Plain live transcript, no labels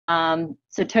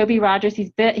So Toby Rogers,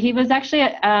 he was actually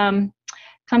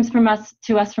comes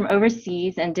to us from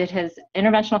overseas and did his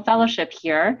interventional fellowship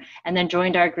here, and then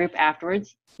joined our group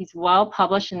afterwards. He's well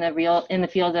published in the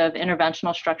field of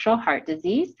interventional structural heart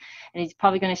disease, and he's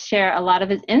probably going to share a lot of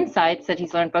his insights that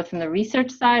he's learned both from the research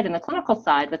side and the clinical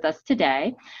side with us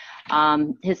today.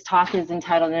 His talk is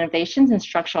entitled Innovations in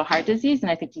Structural Heart Disease, and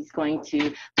I think he's going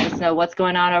to let us know what's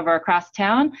going on over across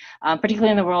town,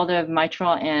 particularly in the world of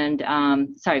mitral and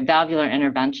valvular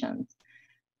interventions.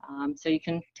 So you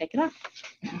can take it off.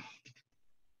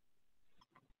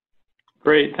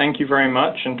 Great, thank you very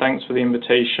much, and thanks for the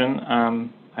invitation.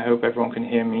 I hope everyone can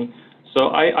hear me. So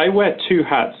I wear two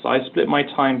hats. I split my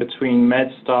time between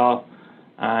MedStar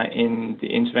in the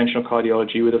interventional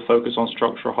cardiology with a focus on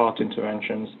structural heart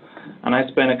interventions. And I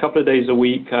spend a couple of days a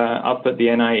week up at the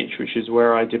NIH, which is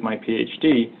where I did my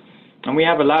PhD. And we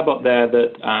have a lab up there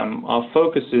that our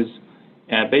focus is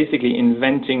basically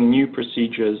inventing new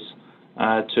procedures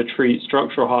to treat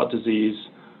structural heart disease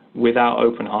without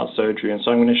open heart surgery. And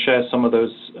so I'm going to share some of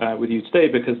those with you today,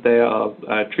 because they are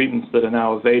treatments that are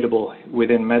now available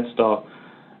within MedStar.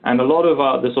 And a lot of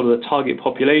the target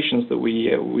populations that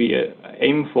we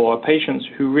aim for are patients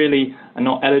who really are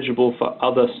not eligible for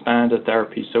other standard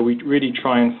therapies. So we really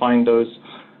try and find those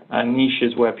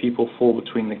niches where people fall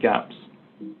between the gaps.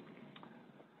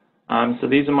 So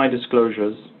these are my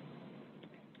disclosures.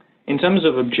 In terms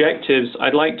of objectives,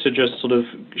 I'd like to just sort of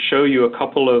show you a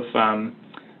couple of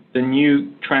the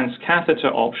new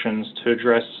transcatheter options to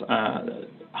address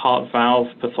heart valve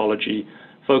pathology,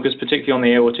 focused particularly on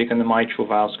the aortic and the mitral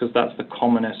valves, because that's the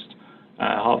commonest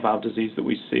heart valve disease that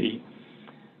we see.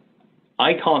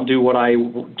 I can't do what I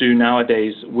do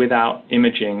nowadays without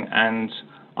imaging, and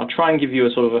I'll try and give you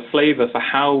a sort of a flavor for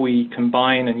how we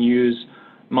combine and use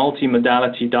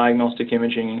multimodality diagnostic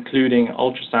imaging, including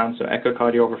ultrasound, so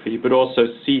echocardiography, but also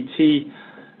CT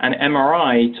and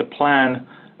MRI to plan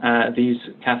these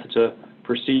catheter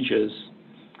procedures.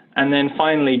 And then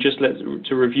finally, just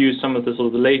to review some of the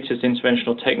latest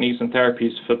interventional techniques and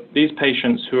therapies for these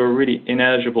patients who are really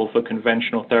ineligible for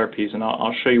conventional therapies, and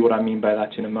I'll show you what I mean by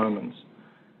that in a moment.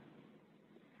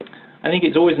 I think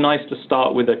it's always nice to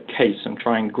start with a case and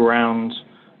try and ground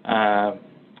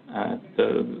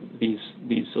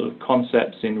these sort of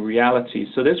concepts in reality.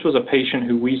 So this was a patient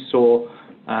who we saw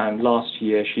last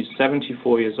year. She's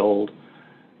 74 years old,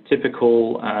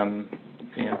 typical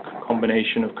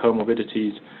combination of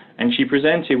comorbidities, and she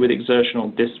presented with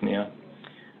exertional dyspnea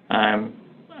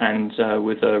and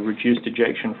with a reduced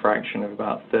ejection fraction of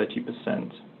about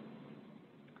 30%.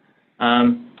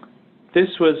 This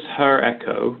was her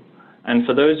echo. And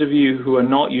for those of you who are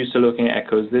not used to looking at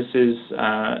echoes, this is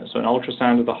so an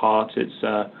ultrasound of the heart. It's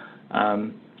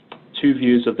two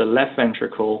views of the left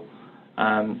ventricle.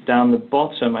 Down the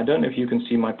bottom, I don't know if you can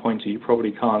see my pointer, you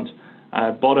probably can't.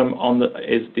 Bottom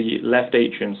is the left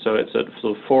atrium, so it's at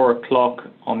sort of 4 o'clock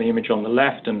on the image on the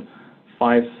left and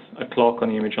 5 o'clock on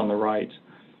the image on the right.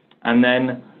 And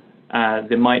then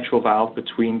the mitral valve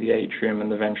between the atrium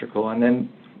and the ventricle. And then,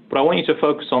 but I want you to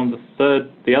focus on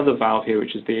the other valve here,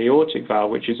 which is the aortic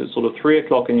valve, which is at sort of 3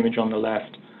 o'clock in the image on the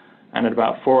left and at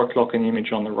about 4 o'clock in the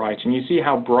image on the right. And you see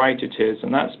how bright it is,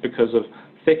 and that's because of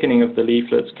thickening of the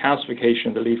leaflets, calcification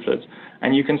of the leaflets.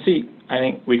 And you can see, I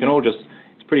think we can all just,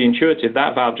 it's pretty intuitive,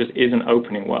 that valve just isn't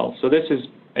opening well. So this is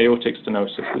aortic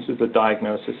stenosis. This is the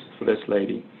diagnosis for this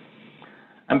lady.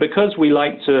 And because we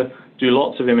like to do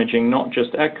lots of imaging, not just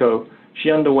echo, she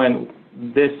underwent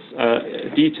this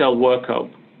detailed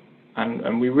workup.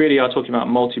 And we really are talking about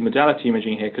multimodality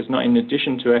imaging here, because not in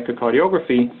addition to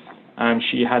echocardiography,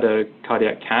 she had a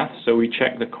cardiac cath, so we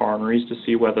checked the coronaries to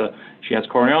see whether she has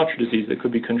coronary artery disease that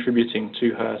could be contributing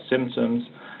to her symptoms.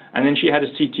 And then she had a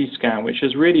CT scan, which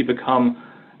has really become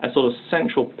a sort of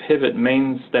central pivot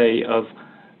mainstay of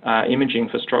imaging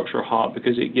for structural heart,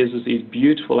 because it gives us these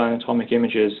beautiful anatomic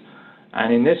images.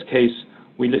 And in this case,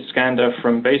 we scanned her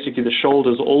from basically the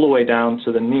shoulders all the way down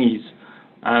to the knees.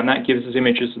 And that gives us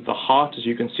images of the heart, as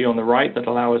you can see on the right, that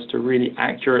allow us to really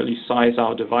accurately size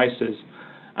our devices.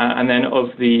 And then of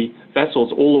the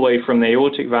vessels all the way from the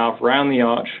aortic valve, around the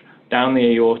arch, down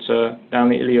the aorta, down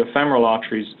the iliofemoral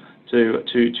arteries,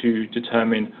 to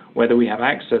determine whether we have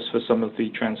access for some of the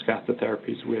transcatheter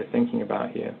therapies we're thinking about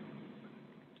here.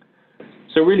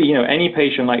 So really, any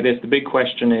patient like this, the big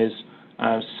question is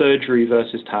surgery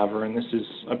versus TAVR, and this is,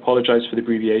 I apologize for the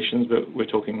abbreviations, but we're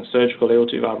talking surgical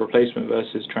aortic valve replacement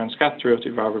versus transcatheter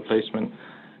aortic valve replacement.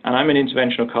 And I'm an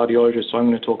interventional cardiologist, so I'm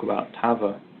going to talk about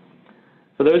TAVR.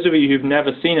 For those of you who've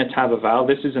never seen a TAVR valve,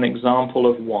 this is an example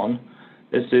of one.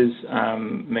 This is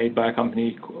made by a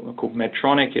company called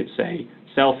Medtronic. It's a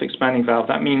self-expanding valve.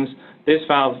 That means this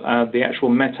valve, the actual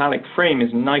metallic frame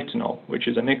is nitinol, which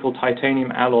is a nickel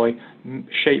titanium alloy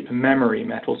shape memory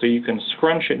metal. So you can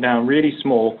scrunch it down really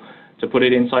small to put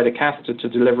it inside a catheter to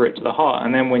deliver it to the heart.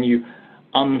 And then when you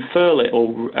unfurl it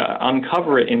or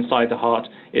uncover it inside the heart,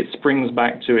 it springs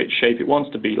back to its shape it wants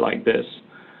to be, like this.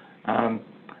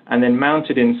 And then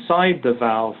mounted inside the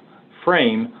valve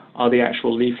frame are the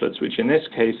actual leaflets, which in this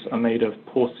case are made of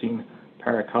porcine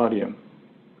pericardium.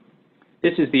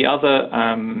 This is the other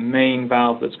main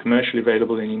valve that's commercially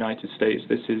available in the United States.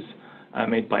 This is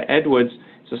made by Edwards.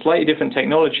 It's a slightly different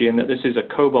technology in that this is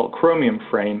a cobalt chromium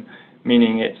frame,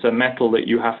 meaning it's a metal that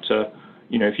you have to,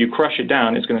 if you crush it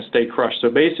down, it's going to stay crushed. So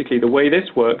basically the way this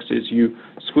works is you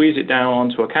squeeze it down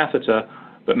onto a catheter,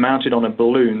 but mount it on a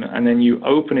balloon, and then you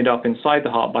open it up inside the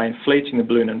heart by inflating the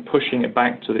balloon and pushing it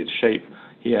back to its shape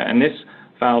here. And this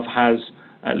valve has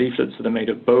leaflets that are made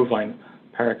of bovine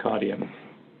pericardium.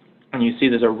 And you see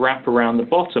there's a wrap around the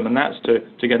bottom, and that's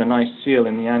to get a nice seal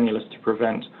in the annulus to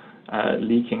prevent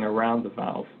leaking around the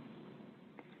valve.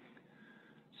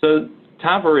 So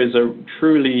TAVR is a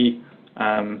truly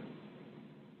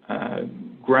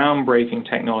groundbreaking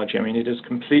technology. I mean, it has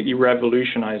completely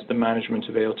revolutionized the management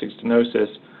of aortic stenosis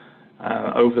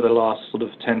over the last sort of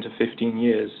 10 to 15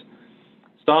 years,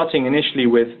 starting initially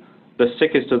with the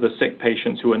sickest of the sick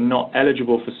patients who are not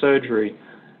eligible for surgery.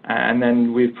 And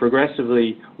then we've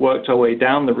progressively worked our way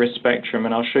down the risk spectrum,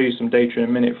 and I'll show you some data in a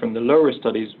minute from the low-risk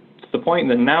studies, to the point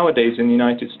that nowadays in the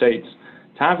United States,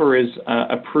 TAVR is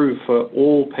approved for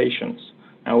all patients.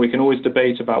 Now, we can always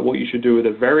debate about what you should do with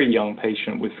a very young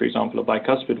patient with, for example, a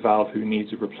bicuspid valve who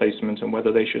needs a replacement, and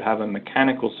whether they should have a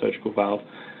mechanical surgical valve.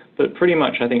 But pretty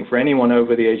much, I think, for anyone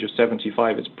over the age of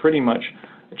 75, it's pretty much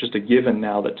just a given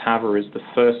now that TAVR is the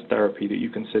first therapy that you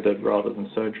consider rather than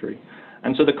surgery.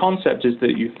 And so the concept is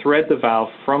that you thread the valve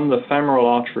from the femoral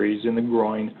arteries in the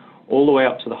groin all the way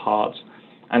up to the heart.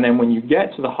 And then when you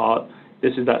get to the heart,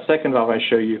 this is that second valve I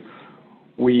show you,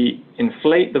 we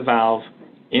inflate the valve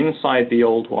inside the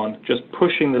old one, just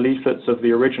pushing the leaflets of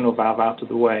the original valve out of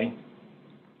the way,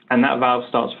 and that valve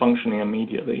starts functioning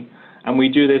immediately. And we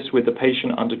do this with the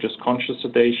patient under just conscious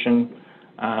sedation.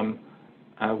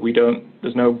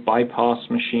 There's no bypass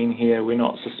machine here. We're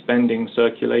not suspending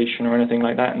circulation or anything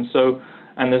like that.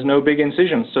 And there's no big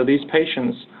incisions. So these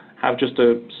patients have just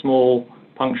a small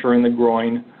puncture in the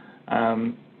groin.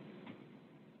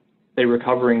 They're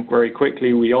recovering very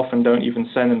quickly. We often don't even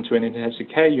send them to an intensive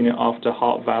care unit after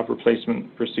heart valve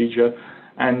replacement procedure.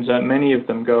 And many of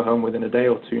them go home within a day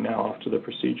or two now after the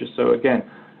procedure. So again,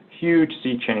 huge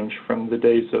sea change from the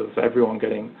days of everyone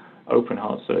getting open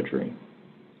heart surgery.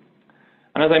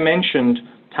 And as I mentioned,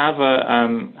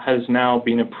 TAVR has now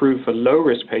been approved for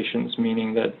low-risk patients,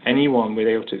 meaning that anyone with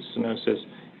aortic stenosis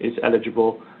is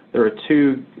eligible. There are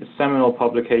two seminal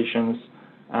publications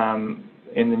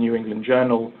in the New England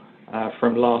Journal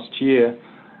from last year.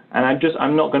 And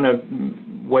I'm not going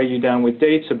to weigh you down with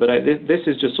data, but this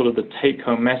is just sort of the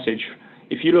take-home message.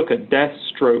 If you look at death,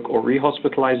 stroke, or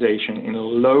rehospitalization in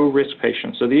low-risk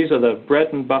patients, so these are the bread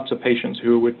and butter patients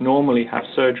who would normally have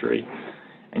surgery,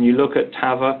 and you look at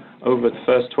TAVR over the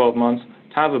first 12 months,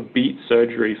 TAVR beats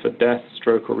surgery for death,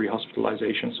 stroke, or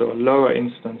rehospitalization, so a lower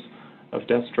incidence of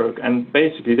death, stroke. And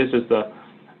basically, this is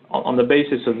on the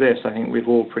basis of this, I think we've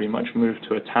all pretty much moved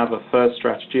to a TAVR first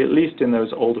strategy, at least in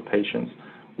those older patients.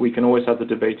 We can always have the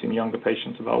debate in younger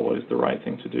patients about what is the right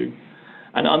thing to do.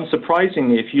 And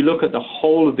unsurprisingly, if you look at the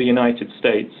whole of the United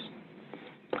States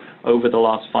over the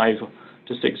last 5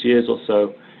 to 6 years or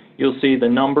so, you'll see the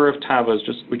number of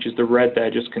TAVRs, which is the red there,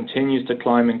 just continues to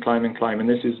climb and climb and climb. And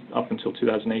this is up until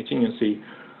 2018, you'll see.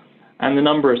 And the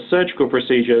number of surgical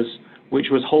procedures, which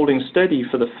was holding steady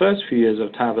for the first few years of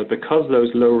TAVR because those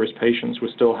low-risk patients were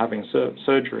still having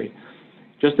surgery.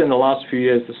 Just in the last few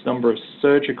years, this number of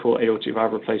surgical aortic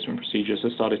valve replacement procedures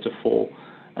has started to fall.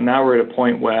 And now we're at a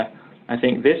point where I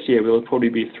think this year will probably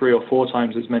be 3 or 4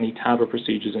 times as many TAVR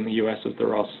procedures in the US as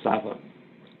there are SAVR.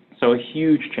 So a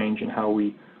huge change in how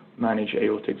we manage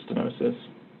aortic stenosis.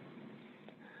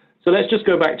 So let's just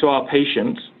go back to our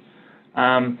patient.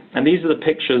 And these are the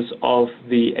pictures of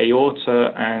the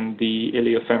aorta and the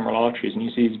iliofemoral arteries. And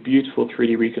you see these beautiful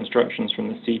 3D reconstructions from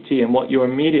the CT. And what you're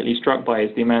immediately struck by is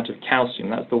the amount of calcium.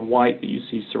 That's the white that you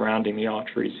see surrounding the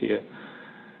arteries here.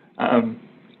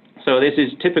 So this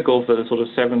is typical for the sort of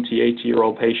 70,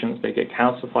 80-year-old patients. They get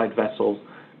calcified vessels.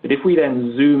 But if we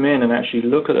then zoom in and actually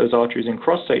look at those arteries in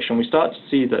cross-section, we start to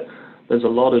see that there's a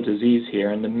lot of disease here,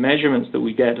 and the measurements that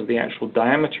we get of the actual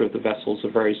diameter of the vessels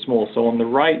are very small. So on the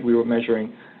right, we were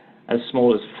measuring as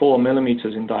small as 4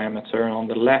 millimeters in diameter, and on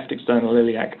the left external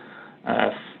iliac,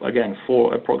 again,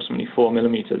 approximately 4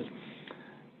 millimeters.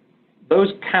 those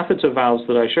catheter valves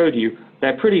that I showed you,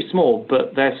 they're pretty small,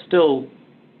 but they're still,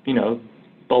 you know,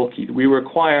 bulky. We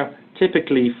require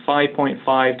typically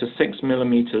 5.5 to 6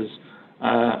 millimeters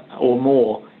or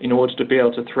more in order to be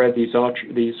able to thread these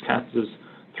catheters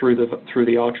through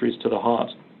the arteries to the heart.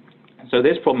 So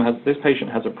this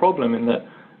patient has a problem in that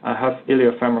her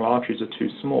iliofemoral arteries are too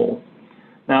small.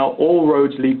 Now, all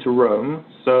roads lead to Rome,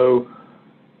 so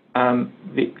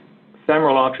the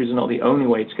femoral arteries are not the only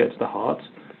way to get to the heart.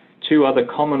 Two other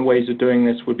common ways of doing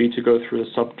this would be to go through the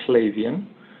subclavian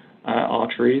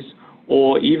arteries,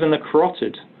 or even the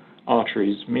carotid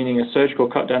arteries, meaning a surgical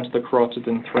cut down to the carotid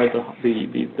and thread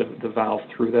the valve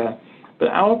through there. But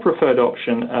our preferred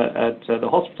option at the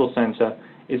hospital center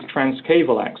is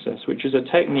transcaval access, which is a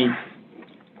technique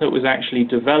that was actually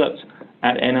developed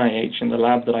at NIH in the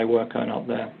lab that I work on up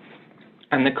there.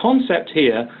 And the concept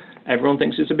here, everyone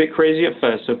thinks it's a bit crazy at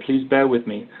first, so please bear with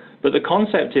me. But the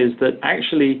concept is that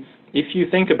actually, if you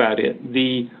think about it,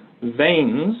 the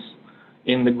veins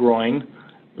in the groin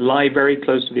lie very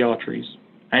close to the arteries.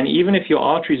 And even if your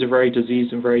arteries are very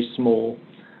diseased and very small,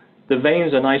 the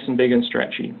veins are nice and big and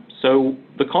stretchy. So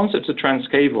the concept of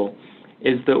transcaval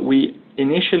is that we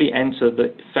initially enter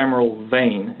the femoral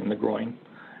vein in the groin,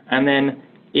 and then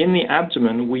in the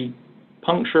abdomen we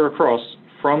puncture across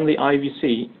from the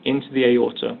IVC into the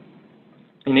aorta,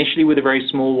 initially with a very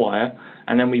small wire,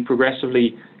 and then we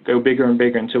progressively go bigger and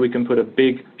bigger until we can put a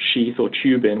big sheath or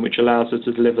tube in, which allows us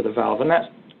to deliver the valve. And that's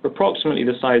approximately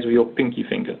the size of your pinky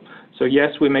finger. So yes,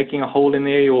 we're making a hole in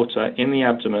the aorta, in the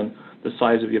abdomen, the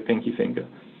size of your pinky finger.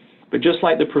 But just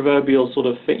like the proverbial sort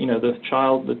of, you know, the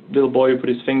little boy who put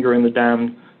his finger in the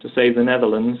dam to save the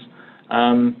Netherlands,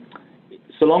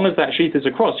 so long as that sheath is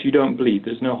across, you don't bleed,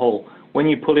 there's no hole. When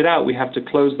you pull it out, we have to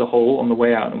close the hole on the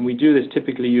way out, and we do this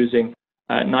typically using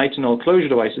nitinol closure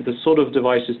devices, the sort of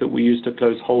devices that we use to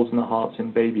close holes in the hearts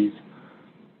in babies.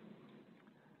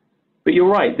 But you're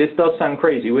right, this does sound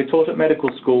crazy. We're taught at medical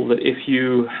school that if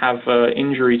you have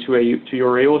injury to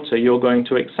your aorta, you're going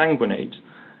to exsanguinate.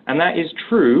 And that is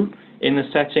true in the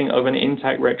setting of an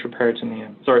intact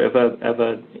retroperitoneum, of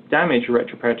a damaged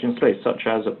retroperitoneal space, such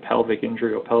as a pelvic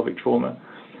injury or pelvic trauma.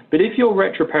 But if your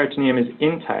retroperitoneum is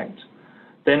intact,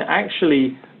 then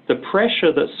actually the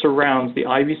pressure that surrounds the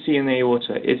IVC in the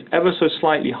aorta is ever so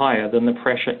slightly higher than the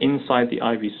pressure inside the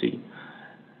IVC.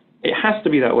 It has to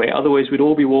be that way, otherwise we'd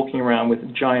all be walking around with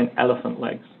giant elephant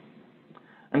legs.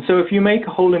 And so if you make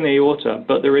a hole in the aorta,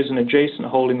 but there is an adjacent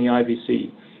hole in the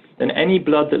IVC, then any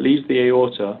blood that leaves the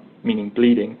aorta, meaning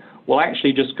bleeding, will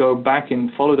actually just go back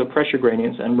and follow the pressure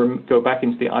gradients and go back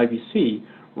into the IVC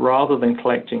rather than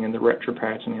collecting in the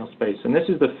retroperitoneal space. And this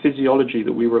is the physiology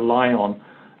that we rely on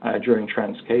during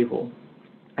transcaval.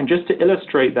 And just to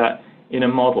illustrate that in a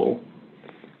model,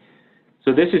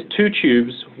 so this is two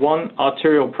tubes, one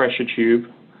arterial pressure tube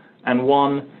and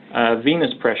one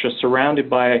venous pressure surrounded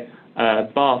by a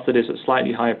bath that is at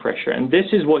slightly higher pressure. And this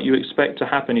is what you expect to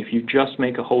happen if you just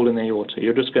make a hole in the aorta.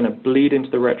 You're just going to bleed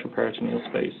into the retroperitoneal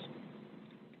space.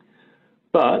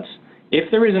 But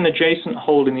if there is an adjacent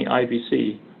hole in the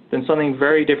IVC, then something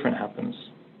very different happens.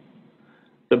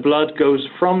 The blood goes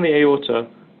from the aorta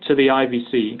to the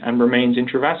IVC and remains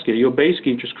intravascular. You're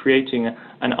basically just creating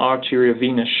an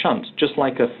arteriovenous shunt, just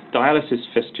like a dialysis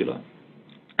fistula.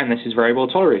 And this is very well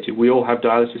tolerated. We all have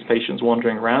dialysis patients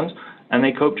wandering around, and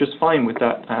they cope just fine with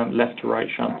that left to right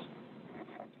shunt.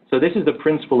 So this is the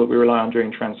principle that we rely on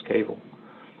during transcaval.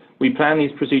 We plan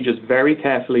these procedures very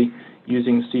carefully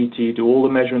using CT, do all the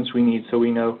measurements we need so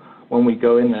we know when we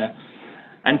go in there.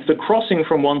 And the crossing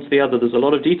from one to the other, there's a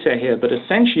lot of detail here, but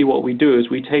essentially what we do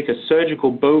is we take a surgical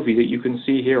bovie that you can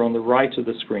see here on the right of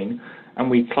the screen,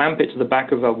 and we clamp it to the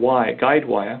back of a wire, guide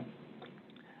wire,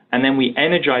 and then we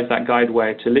energize that guide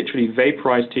wire to literally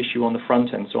vaporize tissue on the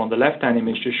front end. So on the left-hand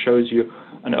image just shows you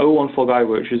an 014 guide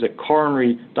wire, which is a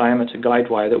coronary diameter guide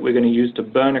wire that we're going to use to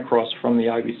burn across from the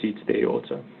IVC to the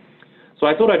aorta. So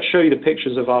I thought I'd show you the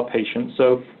pictures of our patient.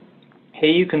 So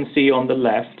here you can see on the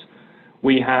left,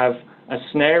 we have a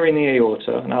snare in the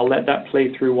aorta, and I'll let that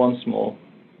play through once more.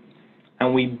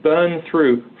 And we burn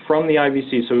through from the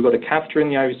IVC, so we've got a catheter in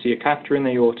the IVC, a catheter in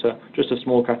the aorta, just a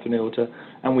small catheter in the aorta,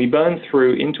 and we burn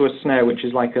through into a snare, which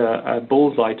is like a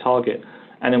bullseye target,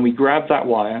 and then we grab that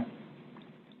wire,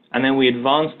 and then we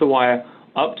advance the wire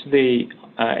up to the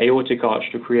aortic arch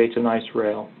to create a nice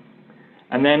rail.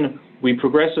 And then we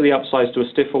progressively upsize to a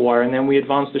stiffer wire, and then we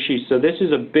advance the sheath. So this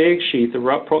is a big sheath,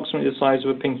 approximately the size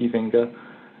of a pinky finger,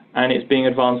 and it's being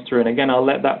advanced through. And again, I'll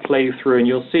let that play through, and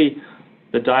you'll see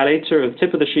the dilator, the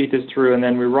tip of the sheath is through, and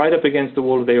then we're right up against the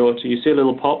wall of the aorta. You see a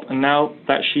little pop, and now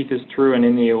that sheath is through and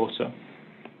in the aorta.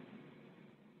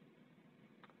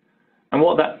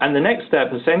 And the next step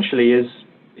essentially is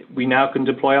we now can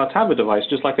deploy our TAVR device,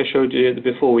 just like I showed you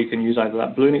before. We can use either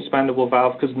that balloon expandable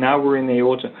valve, because now we're in the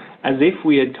aorta, as if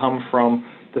we had come from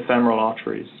the femoral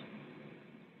arteries.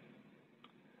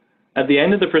 At the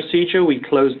end of the procedure, we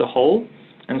close the hole,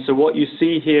 and so what you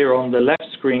see here on the left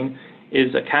screen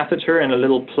is a catheter and a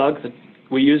little plug.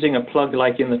 We're using a plug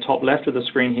like in the top left of the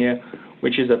screen here,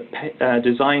 which is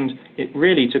designed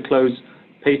really to close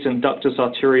patent ductus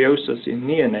arteriosus in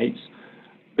neonates.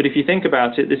 But if you think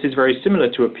about it, this is very similar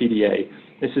to a PDA.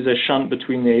 This is a shunt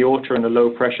between the aorta and a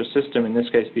low-pressure system, in this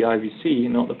case the IVC,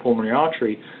 not the pulmonary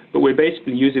artery. But we're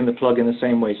basically using the plug in the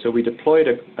same way. So we deploy it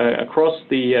across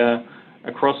the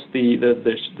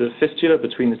fistula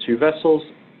between the two vessels,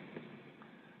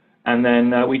 and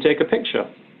then we take a picture.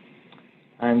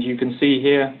 And you can see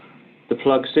here the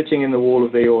plug sitting in the wall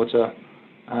of the aorta,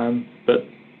 but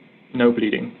no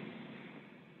bleeding.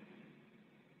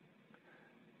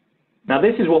 Now,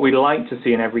 this is what we'd like to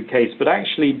see in every case, but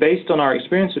actually, based on our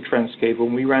experience with transcaval,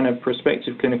 when we ran a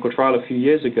prospective clinical trial a few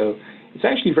years ago, it's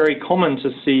actually very common to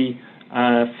see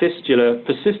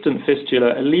persistent fistula,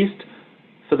 at least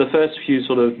for the first few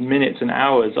sort of minutes and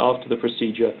hours after the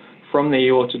procedure, from the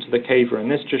aorta to the cava,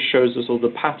 and this just shows us all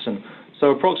the pattern. So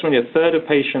approximately a third of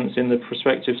patients in the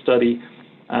prospective study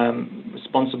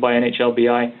sponsored by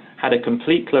NHLBI had a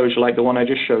complete closure like the one I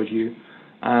just showed you.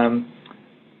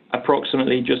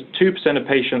 Approximately just 2% of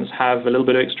patients have a little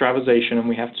bit of extravasation, and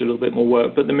we have to do a little bit more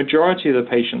work, but the majority of the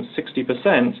patients,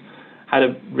 60%, had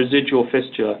a residual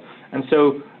fistula. And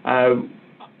so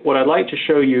what I'd like to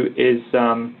show you is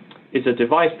a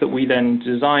device that we then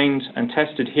designed and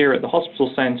tested here at the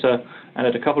hospital center and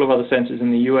at a couple of other centers in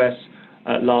the US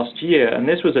last year. And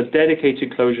this was a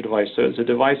dedicated closure device. So it's a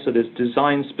device that is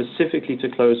designed specifically to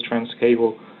close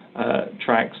transcaval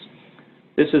tracts.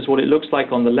 This is what it looks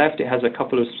like on the left. It has a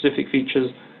couple of specific features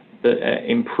that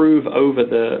improve over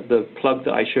the plug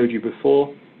that I showed you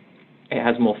before. It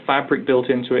has more fabric built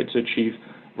into it to achieve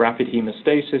rapid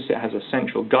hemostasis. It has a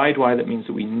central guide wire that means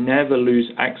that we never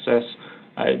lose access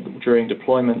during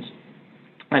deployment.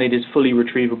 And it is fully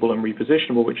retrievable and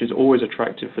repositionable, which is always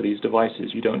attractive for these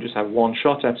devices. You don't just have one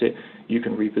shot at it. You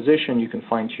can reposition, you can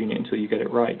fine-tune it until you get it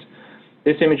right.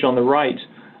 This image on the right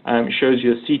shows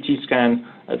you a CT scan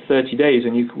at 30 days,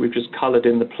 and we've just colored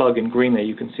in the plug in green there.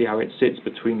 You can see how it sits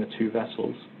between the two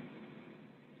vessels.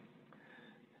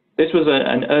 This was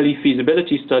an early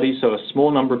feasibility study, so a small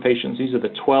number of patients. These are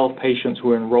the 12 patients who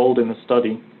were enrolled in the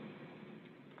study.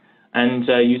 And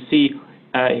you see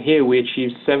here we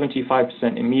achieved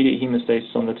 75% immediate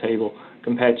hemostasis on the table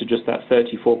compared to just that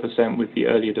 34% with the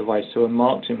earlier device, so a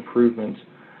marked improvement.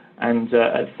 And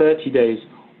at 30 days,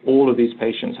 all of these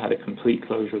patients had a complete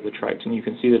closure of the tract, and you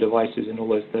can see the devices in all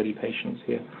those 30 patients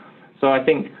here. So I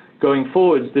think going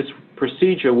forwards, this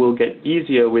procedure will get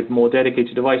easier with more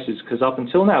dedicated devices, because up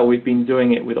until now we've been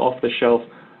doing it with off-the-shelf,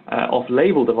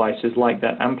 off-label devices like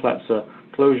that Amplatzer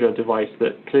closure device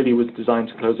that clearly was designed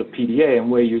to close a PDA,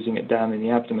 and we're using it down in the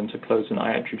abdomen to close an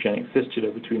iatrogenic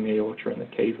fistula between the aorta and the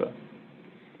cava.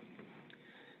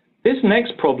 This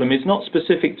next problem is not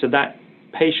specific to that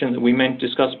patient that we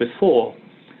discussed before,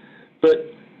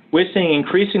 but we're seeing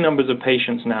increasing numbers of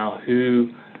patients now who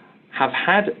have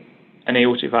had an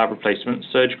aortic valve replacement,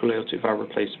 surgical aortic valve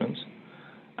replacement,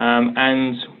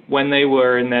 and when they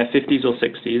were in their 50s or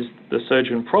 60s, the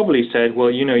surgeon probably said,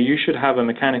 well, you know, you should have a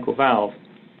mechanical valve.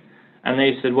 And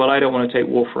they said, well, I don't want to take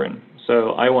warfarin,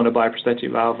 so I want to buy a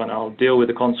prosthetic valve and I'll deal with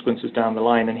the consequences down the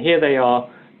line. And here they are,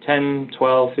 10,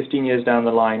 12, 15 years down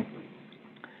the line,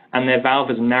 and their valve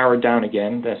has narrowed down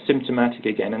again, they're symptomatic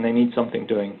again, and they need something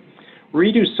doing.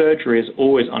 Redo surgery is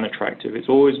always unattractive. It's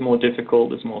always more difficult.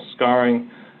 There's more scarring.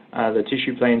 The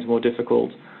tissue plane is more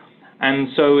difficult. And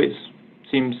so it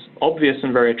seems obvious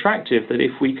and very attractive that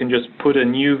if we can just put a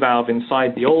new valve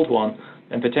inside the old one,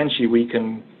 then potentially we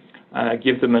can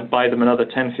buy them another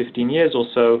 10, 15 years or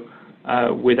so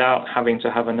without having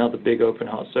to have another big open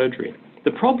heart surgery.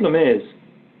 The problem is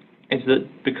that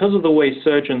because of the way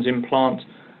surgeons implant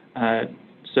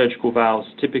surgical valves,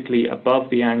 typically above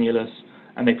the annulus,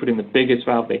 and they put in the biggest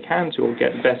valve they can to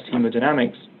get best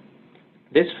hemodynamics,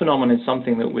 this phenomenon is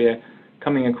something that we're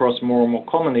coming across more and more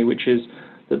commonly, which is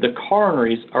that the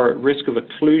coronaries are at risk of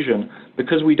occlusion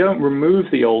because we don't remove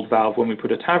the old valve when we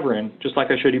put a TAVR in. Just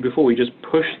like I showed you before, we just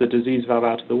push the diseased valve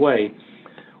out of the way.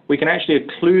 We can actually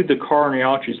occlude the coronary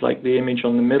arteries, like the image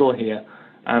on the middle here,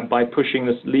 by pushing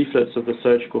the leaflets of the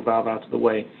surgical valve out of the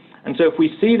way. And so if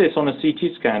we see this on a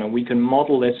CT scan and we can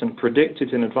model this and predict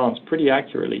it in advance pretty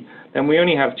accurately, then we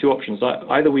only have two options.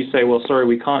 Either we say, well, sorry,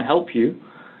 we can't help you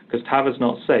because TAVR's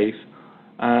not safe.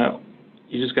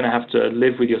 You're just going to have to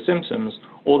live with your symptoms.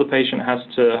 or the patient has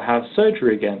to have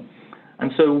surgery again.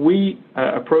 And so we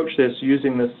approach this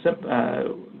using these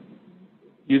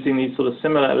sort of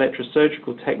similar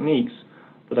electrosurgical techniques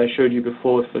that I showed you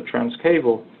before for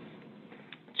transcaval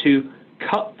to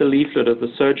cut the leaflet of the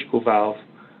surgical valve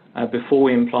before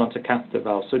we implant a catheter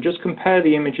valve. So just compare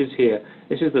the images here.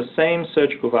 This is the same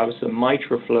surgical valve. It's a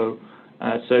MitraFlow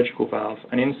surgical valve,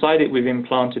 and inside it we've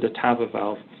implanted a TAVR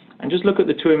valve. And just look at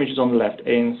the two images on the left,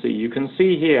 A and C. You can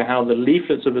see here how the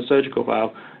leaflets of the surgical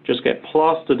valve just get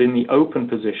plastered in the open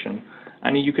position.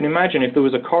 And you can imagine if there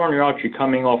was a coronary artery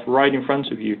coming off right in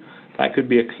front of you, that could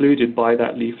be occluded by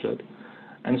that leaflet.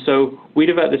 And so we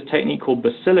developed this technique called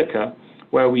basilica,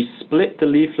 where we split the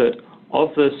leaflet of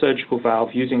the surgical valve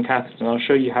using catheters, and I'll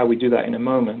show you how we do that in a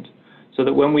moment, so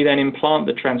that when we then implant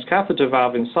the transcatheter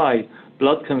valve inside,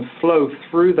 blood can flow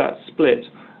through that split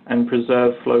and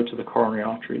preserve flow to the coronary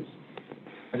arteries.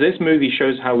 This movie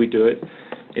shows how we do it.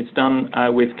 It's done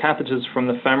with catheters from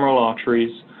the femoral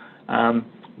arteries,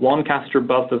 one catheter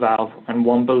above the valve and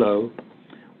one below.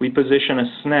 We position a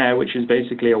snare, which is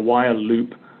basically a wire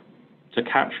loop, to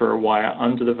capture a wire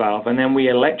under the valve, and then we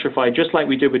electrify, just like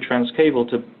we did with transcaval,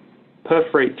 to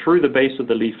perforate through the base of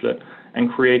the leaflet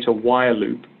and create a wire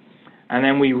loop. And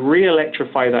then we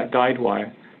re-electrify that guide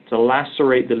wire to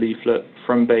lacerate the leaflet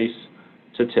from base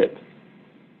to tip.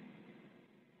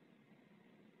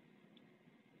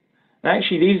 And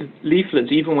actually, these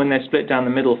leaflets, even when they're split down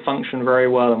the middle, function very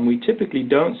well, and we typically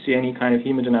don't see any kind of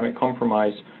hemodynamic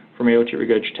compromise from aortic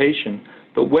regurgitation.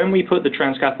 But when we put the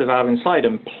transcatheter valve inside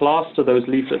and plaster those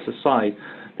leaflets aside,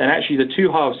 then actually the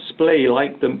two halves splay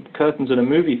like the curtains in a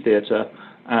movie theater,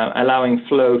 allowing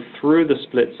flow through the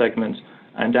split segment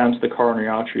and down to the coronary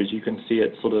artery, as you can see at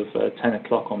sort of 10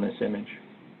 o'clock on this image.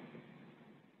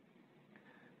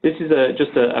 This is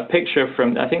just a picture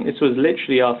from, I think this was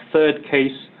literally our third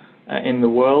case in the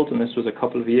world, and this was a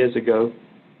couple of years ago.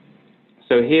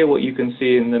 So here what you can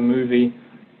see in the movie,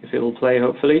 if it will play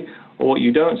hopefully, or what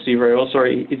you don't see very well,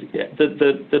 sorry, is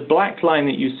the black line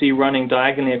that you see running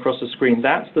diagonally across the screen,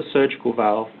 that's the surgical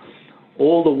valve.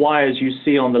 All the wires you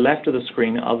see on the left of the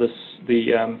screen are the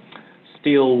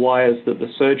steel wires that the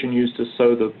surgeon used to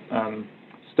sew the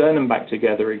sternum back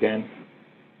together again.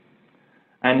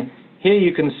 And here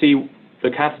you can see the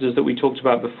catheters that we talked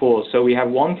about before. So we have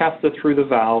one catheter through the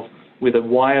valve with a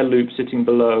wire loop sitting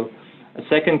below, a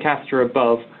second catheter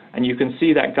above, and you can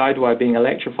see that guide wire being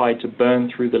electrified to burn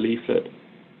through the leaflet.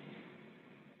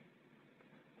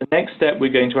 The next step,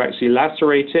 we're going to actually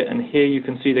lacerate it, and here you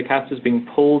can see the catheters being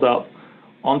pulled up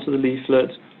onto the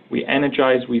leaflet. We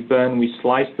energize, we burn, we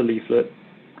slice the leaflet,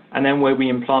 and then where we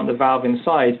implant the valve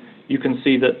inside, you can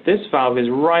see that this valve is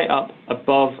right up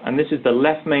above, and this is the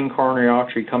left main coronary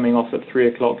artery coming off at 3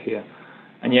 o'clock here.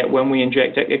 And yet when we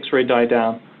inject X-ray dye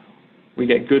down, we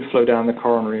get good flow down the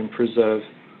coronary and preserve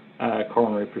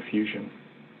coronary perfusion.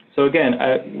 So again,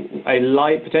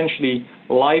 a potentially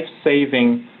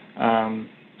life-saving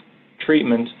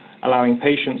treatment, allowing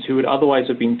patients who would otherwise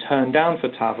have been turned down for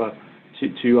TAVR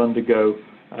to undergo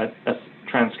a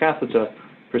transcatheter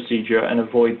procedure and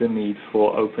avoid the need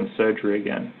for open surgery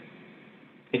again.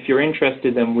 If you're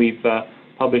interested, then we've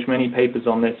published many papers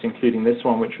on this, including this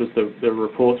one, which was the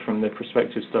report from the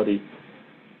prospective study.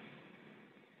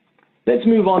 Let's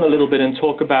move on a little bit and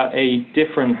talk about a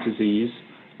different disease,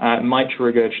 mitral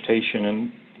regurgitation.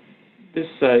 And this,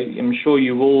 I'm sure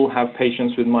you all have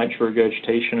patients with mitral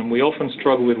regurgitation, and we often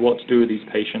struggle with what to do with these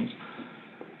patients.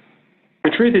 The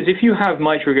truth is, if you have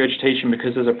mitral regurgitation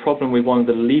because there's a problem with one of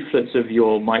the leaflets of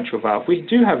your mitral valve, we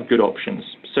do have good options.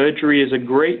 Surgery is a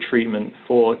great treatment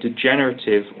for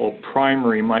degenerative or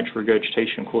primary mitral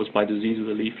regurgitation caused by disease of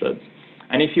the leaflets.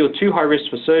 And if you're too high risk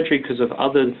for surgery because of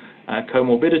other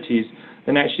comorbidities,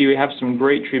 then actually we have some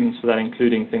great treatments for that,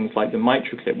 including things like the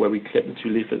MitraClip, where we clip the two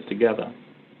leaflets together.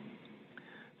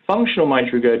 Functional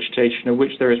mitral regurgitation, of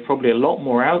which there is probably a lot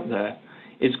more out there,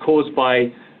 is caused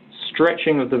by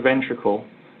stretching of the ventricle,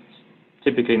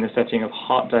 typically in the setting of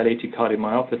heart-dilated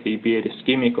cardiomyopathy, be it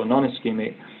ischemic or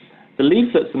non-ischemic. The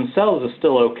leaflets themselves are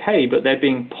still okay, but they're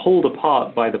being pulled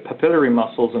apart by the papillary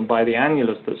muscles and by the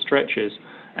annulus that stretches.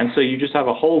 And so you just have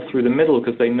a hole through the middle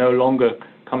because they no longer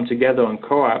come together and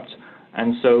coapt,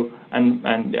 and so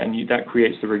that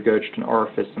creates the regurgitant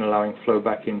orifice and allowing flow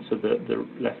back into the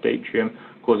left atrium,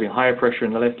 causing higher pressure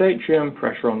in the left atrium,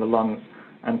 pressure on the lungs,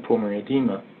 and pulmonary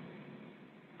edema.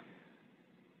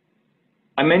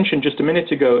 I mentioned just a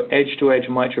minute ago edge-to-edge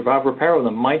mitral valve repair, or the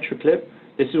MitraClip.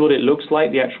 This is what it looks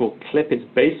like, the actual clip. It's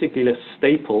basically a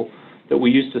staple that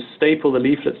we use to staple the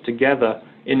leaflets together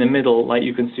in the middle, like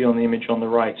you can see on the image on the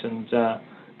right. And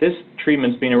this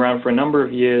treatment's been around for a number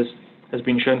of years, has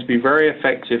been shown to be very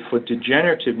effective for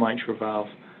degenerative mitral valve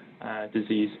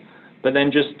disease. But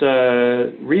then just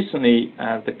recently,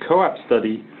 the COAP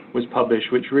study was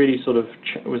published, which really sort of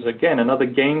was, again, another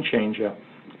game changer.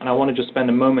 And I want to just spend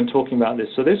a moment talking about this.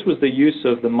 So this was the use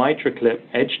of the MitraClip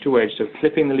edge to edge, so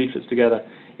clipping the leaflets together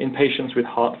in patients with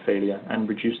heart failure and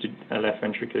reduced left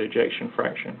ventricular ejection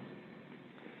fraction.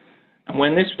 And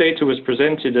when this data was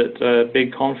presented at a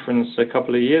big conference a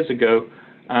couple of years ago,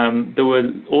 there were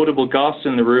audible gasps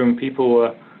in the room.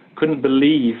 People couldn't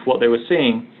believe what they were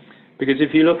seeing. Because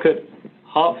if you look at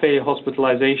heart failure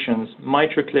hospitalizations,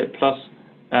 MitraClip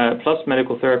plus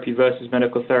medical therapy versus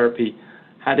medical therapy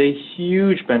had a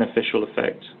huge beneficial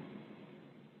effect.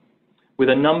 With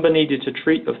a number needed to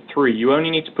treat of 3, you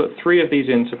only need to put 3 of these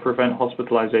in to prevent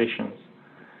hospitalizations.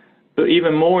 But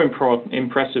even more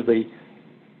impressively,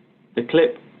 the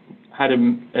clip had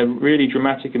a really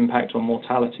dramatic impact on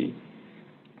mortality.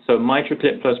 So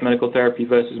MitraClip plus medical therapy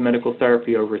versus medical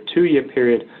therapy over a 2-year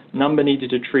period, number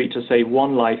needed to treat to save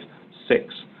 1 life,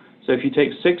 6. So if you take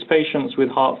 6 patients with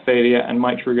heart failure and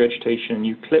mitral regurgitation and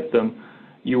you clip them,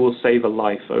 you will save a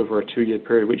life over a 2-year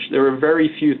period, which there are very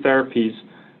few therapies,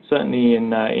 certainly in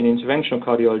interventional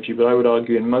cardiology, but I would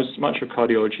argue in much of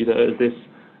cardiology that are this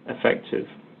effective.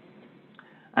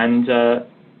 And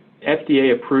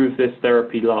FDA approved this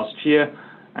therapy last year,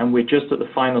 and we're just at the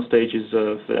final stages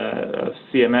of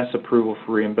CMS approval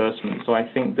for reimbursement. So I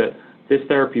think that this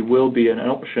therapy will be an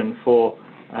option for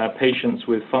patients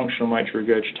with functional mitral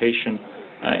regurgitation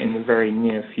in the very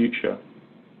near future.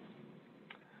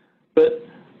 But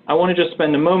I want to just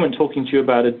spend a moment talking to you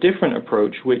about a different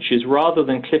approach, which is rather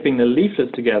than clipping the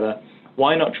leaflets together,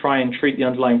 why not try and treat the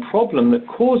underlying problem that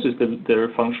causes the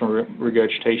functional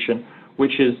regurgitation,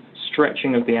 which is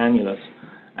stretching of the annulus.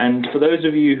 And for those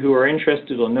of you who are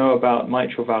interested or know about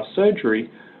mitral valve surgery,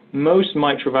 most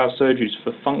mitral valve surgeries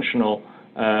for functional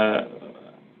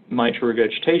mitral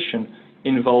regurgitation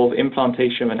involve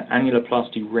implantation of an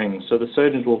annuloplasty ring. So the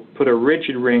surgeons will put a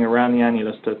rigid ring around the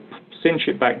annulus to cinch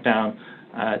it back down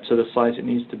to the size it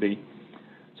needs to be.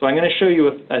 So I'm going to show you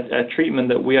a treatment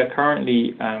that we are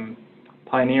currently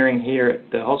pioneering here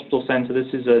at the hospital center.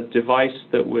 This is a device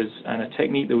that was, and a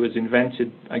technique that was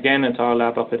invented, again, at our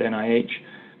lab up at NIH,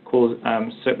 called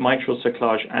mitral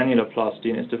cerclage annuloplasty,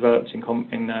 and it's developed in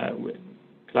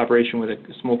collaboration with a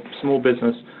small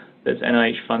business that's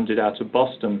NIH funded out of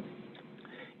Boston.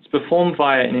 It's performed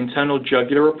via an internal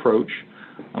jugular approach,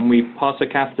 and we pass a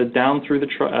catheter down through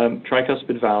the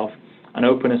tricuspid valve and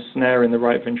open a snare in the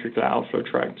right ventricular outflow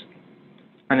tract.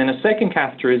 And then a second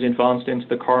catheter is advanced into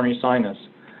the coronary sinus.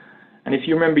 And if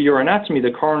you remember your anatomy,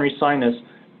 the coronary sinus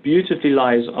beautifully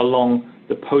lies along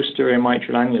the posterior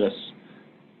mitral annulus.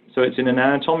 So it's in an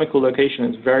anatomical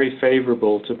location that's very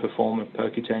favorable to perform a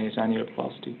percutaneous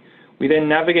annuloplasty. We then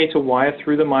navigate a wire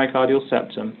through the myocardial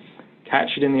septum,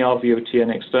 catch it in the RVOT,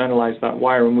 and externalize that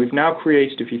wire. And we've now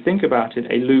created, if you think about it,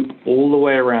 a loop all the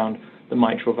way around the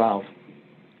mitral valve.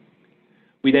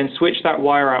 We then switch that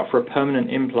wire out for a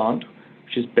permanent implant,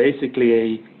 which is basically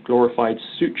a glorified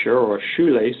suture or a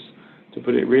shoelace, to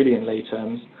put it really in lay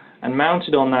terms. And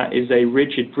mounted on that is a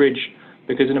rigid bridge,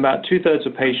 because in about 2/3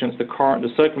 of patients,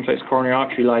 the circumflex coronary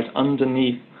artery lies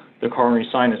underneath the coronary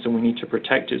sinus, and we need to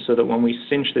protect it so that when we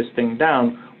cinch this thing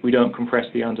down, we don't compress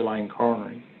the underlying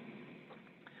coronary.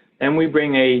 Then we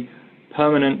bring a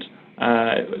permanent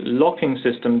locking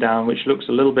system down, which looks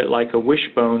a little bit like a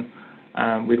wishbone,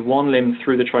 with one limb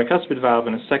through the tricuspid valve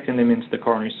and a second limb into the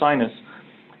coronary sinus.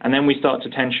 And then we start to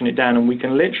tension it down, and we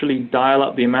can literally dial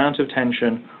up the amount of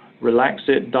tension, relax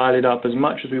it, dial it up as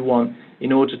much as we want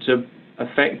in order to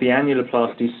affect the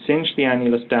annuloplasty, cinch the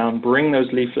annulus down, bring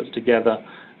those leaflets together,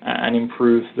 and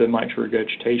improve the mitral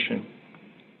regurgitation.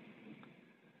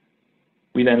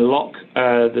 We then lock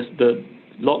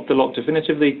the lock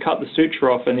definitively, cut the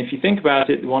suture off, and if you think about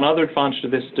it, one other advantage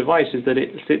of this device is that it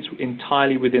sits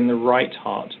entirely within the right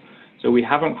heart. So we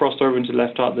haven't crossed over into the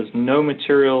left heart. There's no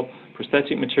material,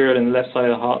 prosthetic material in the left side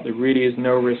of the heart. There really is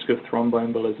no risk of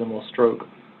thromboembolism or stroke.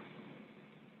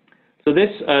 So this,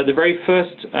 the very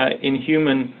first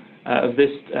in-human of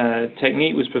this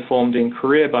technique was performed in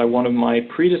Korea by one of my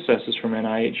predecessors from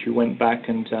NIH, who went back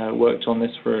and worked on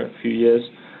this for a few years.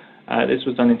 This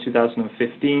was done in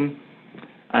 2015.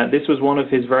 This was one of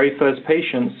his very first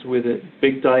patients with a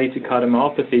big dilated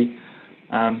cardiomyopathy.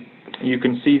 You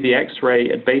can see the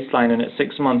X-ray at baseline, and at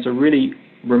 6 months, a really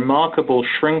remarkable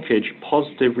shrinkage,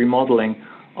 positive remodeling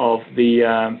of the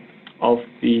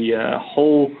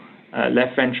whole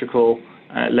left ventricle,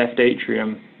 left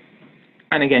atrium.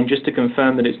 And again, just to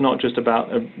confirm that it's not just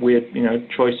about a weird,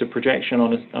 choice of projection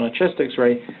on a chest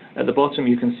X-ray, at the bottom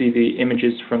you can see the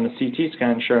images from the CT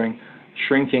scan showing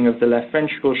shrinking of the left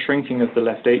ventricle, shrinking of the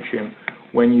left atrium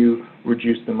when you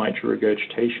reduce the mitral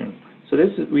regurgitation. So this,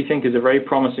 we think, is a very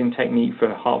promising technique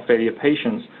for heart failure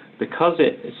patients because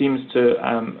it seems to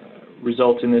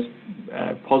result in this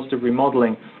positive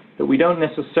remodeling that we don't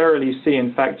necessarily see.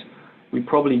 In fact, we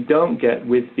probably don't get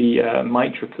with the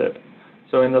MitraClip.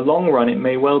 So in the long run, it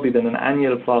may well be that an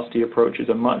annuloplasty approach is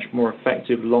a much more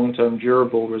effective, long-term,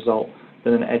 durable result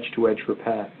than an edge-to-edge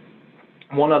repair.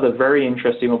 One other very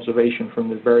interesting observation from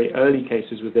the very early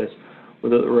cases with this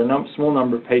was that there were a small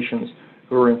number of patients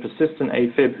who were in persistent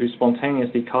AFib who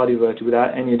spontaneously cardioverted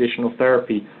without any additional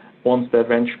therapy once their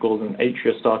ventricles and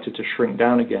atria started to shrink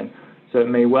down again. So it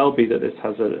may well be that this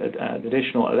has an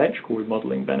additional electrical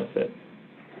remodeling benefit.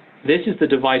 This is the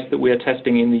device that we are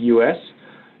testing in the US.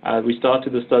 We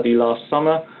started the study last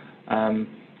summer.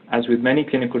 As with many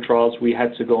clinical trials, we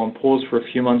had to go on pause for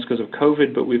a few months because of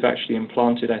COVID, but we've actually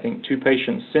implanted, I think, 2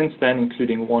 patients since then,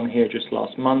 including 1 here just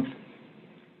last month.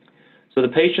 So the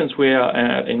patients we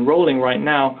are enrolling right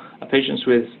now are patients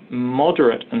with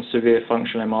moderate and severe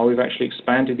functional MR. We've actually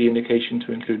expanded the indication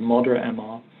to include moderate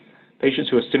MR. Patients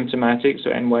who are symptomatic, so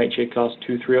NYHA class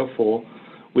 2, 3, or 4,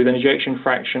 with an ejection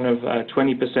fraction of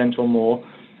 20% or more.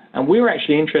 And we're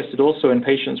actually interested also in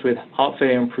patients with heart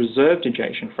failure and preserved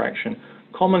ejection fraction.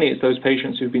 Commonly, it's those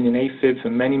patients who've been in AFib for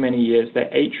many, many years. Their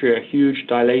atria are huge,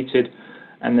 dilated,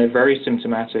 and they're very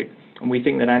symptomatic. And we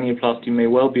think that annuloplasty may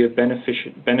well be of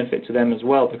benefit to them as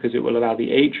well because it will allow the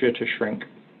atria to shrink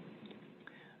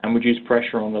and reduce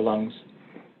pressure on the lungs.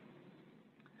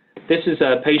 This is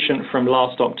a patient from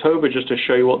last October, just to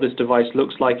show you what this device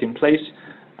looks like in place.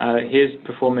 Here's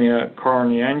performing a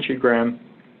coronary angiogram,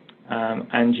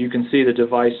 and you can see the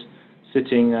device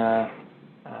sitting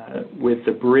with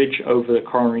the bridge over the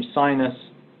coronary sinus,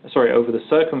 over the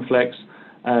circumflex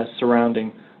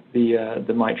surrounding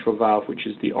the mitral valve, which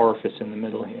is the orifice in the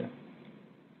middle here.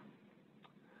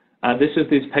 This is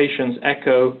this patient's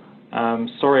echo.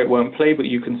 Sorry it won't play, but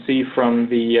you can see from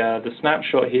the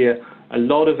snapshot here a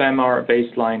lot of MR at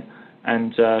baseline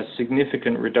and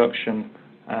significant reduction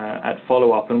at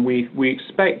follow-up. And we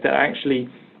expect that actually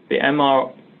the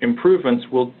MR improvements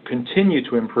will continue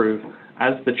to improve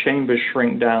as the chambers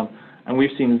shrink down. And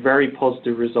we've seen very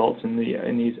positive results in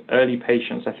these early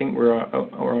patients. I think we're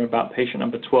on about patient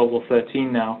number 12 or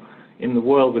 13 now in the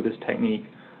world with this technique.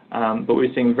 But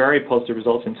we're seeing very positive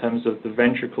results in terms of the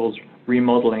ventricles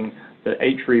remodeling, the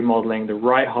atria remodeling, the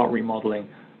right heart remodeling,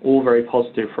 all very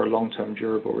positive for long-term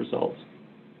durable results.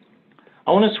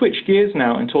 I want to switch gears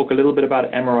now and talk a little bit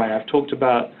about MRI. I've talked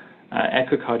about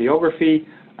echocardiography.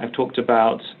 I've talked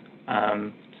about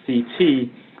CT.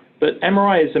 But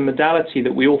MRI is a modality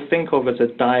that we all think of as a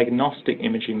diagnostic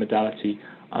imaging modality.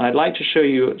 And I'd like to show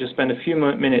you, just spend a few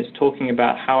minutes talking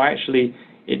about how actually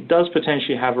it does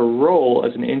potentially have a role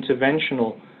as an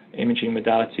interventional imaging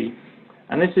modality.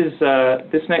 And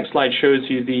this next slide shows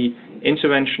you the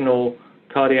interventional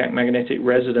cardiac magnetic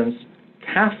resonance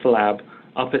cath lab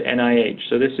up at NIH.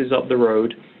 So this is up the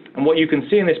road. And what you can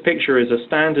see in this picture is a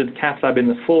standard cath lab in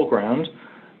the foreground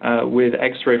with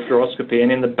X-ray fluoroscopy,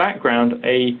 and in the background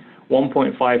a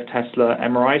 1.5 Tesla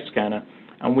MRI scanner.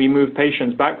 And we move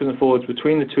patients backwards and forwards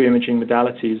between the 2 imaging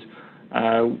modalities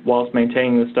whilst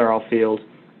maintaining the sterile field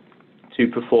to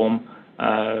perform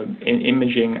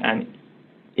imaging and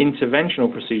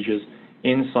interventional procedures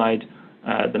inside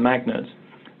the magnet.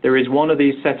 There is one of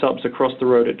these setups across the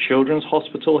road at Children's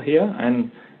Hospital here,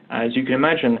 and as you can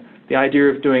imagine, the idea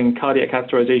of doing cardiac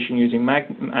catheterization using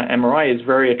MRI is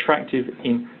very attractive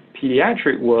in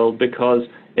pediatric world because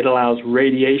it allows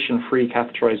radiation-free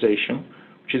catheterization,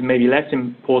 which is maybe less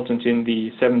important in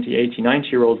the 70, 80,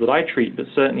 90-year-olds that I treat, but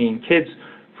certainly in kids,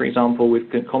 for example, with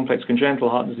complex congenital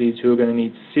heart disease who are going to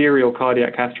need serial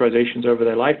cardiac catheterizations over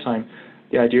their lifetime,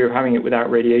 the idea of having it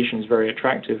without radiation is very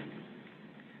attractive.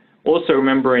 Also,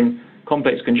 remember, in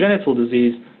complex congenital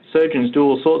disease, surgeons do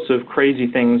all sorts of crazy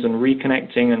things and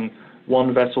reconnecting and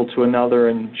one vessel to another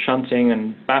and shunting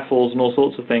and baffles and all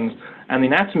sorts of things. And the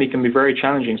anatomy can be very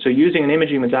challenging. So using an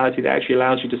imaging modality that actually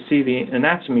allows you to see the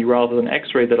anatomy rather than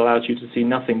X-ray that allows you to see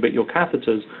nothing but your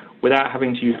catheters without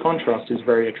having to use contrast is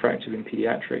very attractive in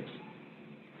pediatrics.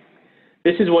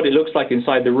 This is what it looks like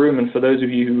inside the room, and for those of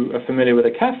you who are familiar with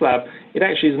a cath lab, it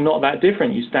actually is not that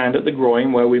different. You stand at the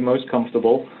groin where we're most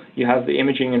comfortable. You have the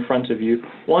imaging in front of you.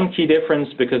 One key difference,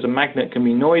 because a magnet can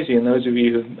be noisy, and those of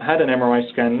you who've had an MRI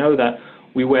scan know that,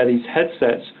 we wear these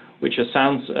headsets which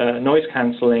are noise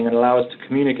cancelling and allow us to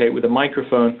communicate with a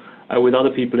microphone with other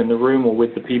people in the room or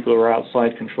with the people who are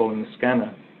outside controlling the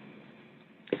scanner.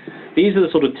 These are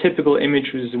the sort of typical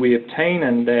images we obtain,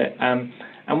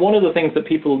 and one of the things that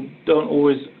people don't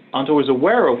always aren't always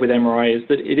aware of with MRI is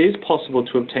that it is possible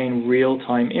to obtain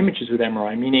real-time images with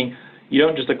MRI, meaning you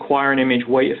don't just acquire an image,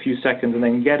 wait a few seconds, and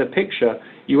then get a picture.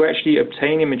 You actually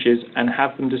obtain images and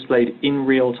have them displayed in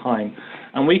real time.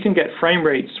 And we can get frame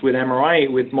rates with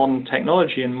MRI with modern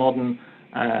technology and modern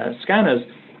scanners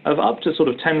of up to sort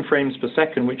of 10 frames per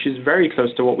second, which is very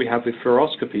close to what we have with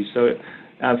fluoroscopy. So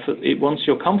once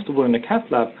you're comfortable in the cath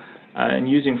lab and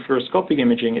using fluoroscopic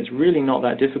imaging, it's really not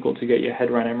that difficult to get your head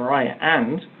around MRI,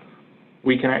 and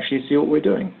we can actually see what we're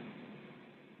doing.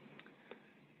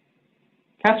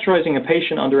 Catheterizing a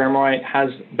patient under MRI has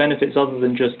benefits other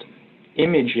than just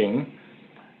imaging.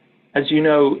 As you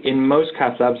know, in most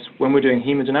cath labs, when we're doing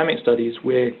hemodynamic studies,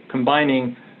 we're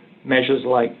combining measures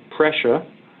like pressure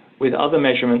with other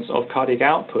measurements of cardiac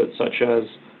output, such as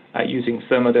using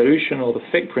thermodilution or the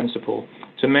Fick principle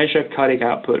to measure cardiac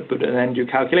output, but then do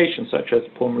calculations such as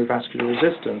pulmonary vascular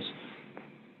resistance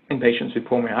in patients with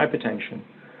pulmonary hypertension.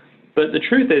 But the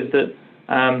truth is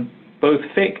that both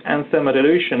Fick and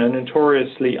thermodilution are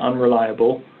notoriously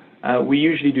unreliable. We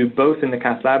usually do both in the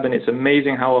cath lab, and it's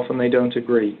amazing how often they don't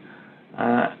agree.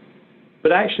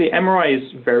 But actually, MRI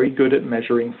is very good at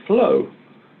measuring flow.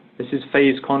 This is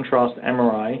phase contrast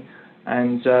MRI.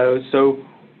 And so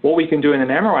what we can do in an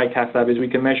MRI cath lab is we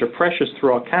can measure pressures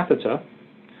through our catheter,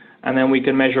 and then we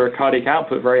can measure a cardiac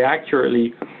output very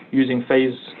accurately using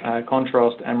phase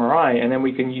contrast MRI, and then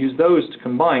we can use those to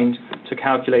combine to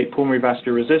calculate pulmonary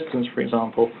vascular resistance, for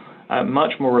example,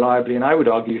 much more reliably, and I would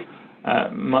argue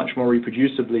much more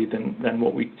reproducibly than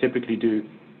what we typically do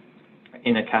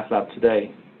in a cath lab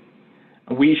today.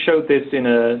 And we showed this in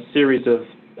a series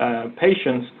of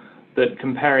patients that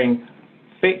comparing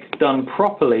Fick done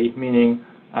properly, meaning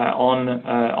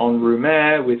on room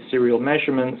air with serial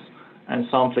measurements and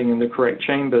sampling in the correct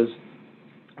chambers,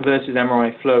 versus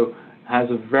MRI flow, has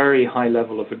a very high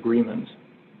level of agreement.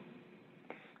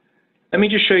 Let me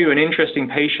just show you an interesting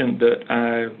patient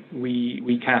that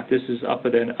we cath. This is up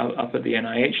at the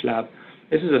NIH lab.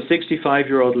 This is a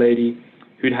 65-year-old lady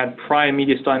who'd had prior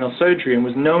mediastinal surgery and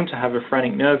was known to have a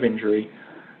phrenic nerve injury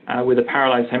with a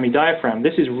paralyzed hemidiaphragm.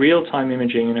 This is real-time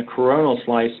imaging in a coronal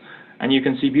slice, and you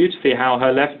can see beautifully how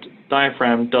her left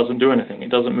diaphragm doesn't do anything. It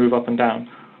doesn't move up and down.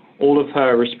 All of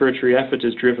her respiratory effort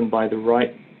is driven by the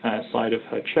right side of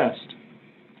her chest.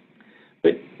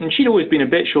 And she'd always been a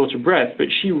bit short of breath, but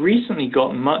she recently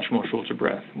got much more short of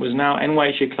breath, was now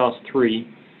NYHA class 3,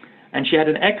 and she had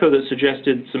an echo that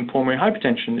suggested some pulmonary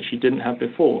hypertension that she didn't have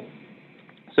before.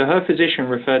 So her physician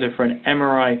referred her for an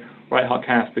MRI right heart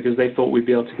cath because they thought we'd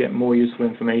be able to get more useful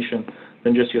information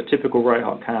than just your typical right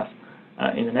heart cath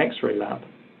in an X-ray lab.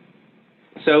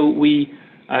 So we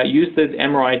used the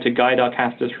MRI to guide our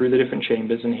catheter through the different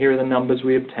chambers, and here are the numbers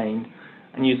we obtained.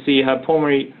 And you see her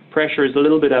pulmonary pressure is a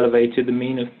little bit elevated, the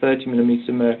mean of 30 millimeters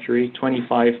of mercury,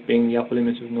 25 being the upper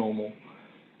limit of normal.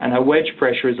 And her wedge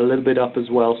pressure is a little bit up as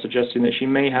well, suggesting that she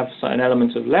may have an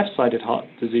element of left-sided heart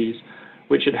disease,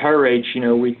 which at her age, you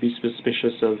know, we'd be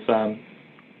suspicious of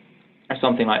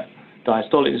something like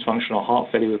diastolic dysfunction or heart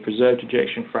failure with preserved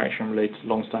ejection fraction related to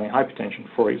long-standing hypertension,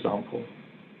 for example.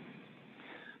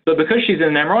 But because she's in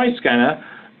an MRI scanner,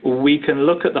 we can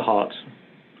look at the heart.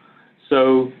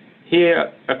 So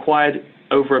here, acquired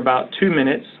over about 2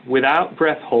 minutes without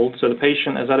breath hold, so the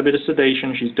patient has had a bit of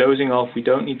sedation, she's dozing off, we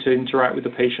don't need to interact with the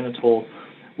patient at all.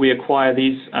 We acquire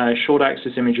these short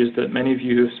axis images that many of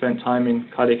you who have spent time in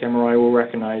cardiac MRI will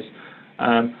recognize,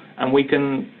 and we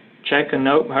can check and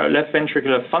note her left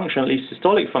ventricular function, at least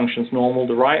systolic function, is normal.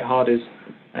 The right heart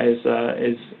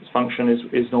function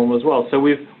is normal as well. So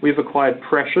we've acquired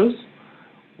pressures,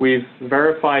 we've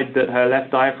verified that her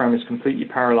left diaphragm is completely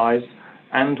paralyzed,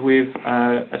 and we've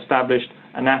established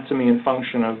anatomy and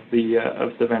function of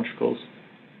the ventricles.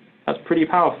 That's pretty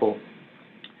powerful.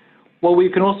 Well,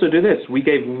 we can also do this. We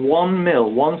gave 1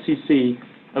 cc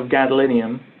of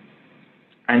gadolinium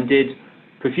and did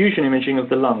perfusion imaging of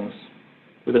the lungs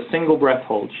with a single breath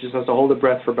hold. She just has to hold the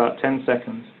breath for about 10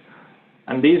 seconds.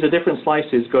 And these are different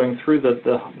slices going through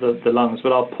the lungs,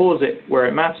 but I'll pause it where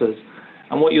it matters.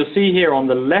 And what you'll see here on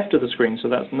the left of the screen, so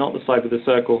that's not the side of the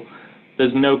circle,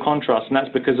 there's no contrast, and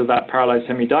that's because of that paralyzed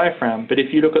hemidiaphragm. But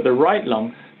if you look at the right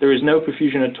lung, there is no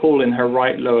perfusion at all in her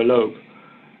right lower lobe.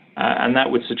 And that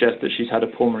would suggest that she's had a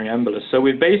pulmonary embolus. So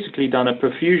we've basically done a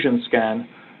perfusion scan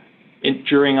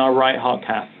during our right heart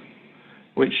cath,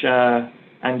 which,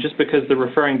 and just because the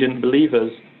referring didn't believe us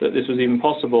that this was even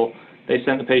possible, they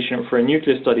sent the patient for a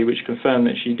nuclear study which confirmed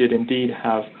that she did indeed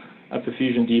have a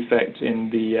perfusion defect in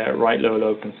the right lower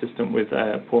lobe consistent with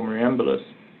pulmonary embolus.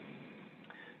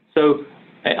 So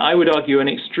I would argue an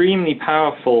extremely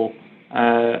powerful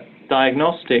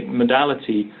diagnostic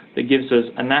modality that gives us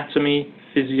anatomy,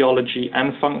 physiology,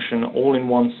 and function all in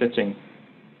one sitting.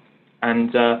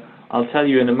 And I'll tell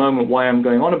you in a moment why I'm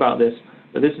going on about this,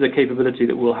 but this is a capability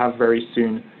that we'll have very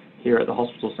soon here at the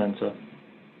hospital center.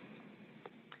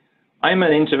 I'm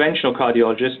an interventional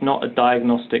cardiologist, not a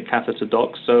diagnostic catheter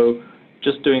doc, so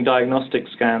just doing diagnostic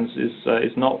scans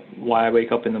is not why I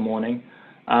wake up in the morning.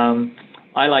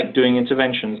 I like doing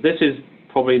interventions. This is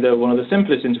probably one of the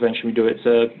simplest interventions we do. It's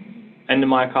an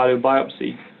endomyocardial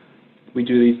biopsy. We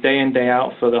do these day in, day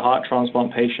out for the heart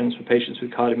transplant patients, for patients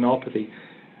with cardiomyopathy.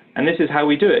 And this is how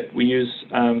we do it. We use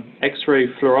X-ray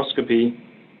fluoroscopy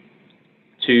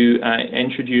to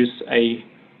introduce a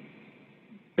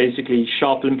basically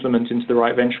sharp implement into the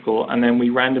right ventricle, and then we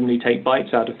randomly take bites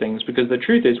out of things, because the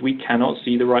truth is we cannot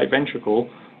see the right ventricle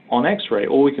on X-ray.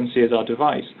 All we can see is our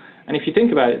device. And if you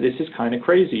think about it, this is kind of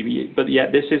crazy, but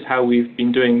yet this is how we've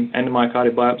been doing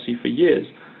endomyocardial biopsy for years.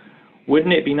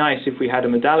 Wouldn't it be nice if we had a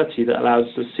modality that allows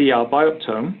us to see our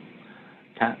bioptome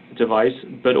device,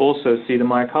 but also see the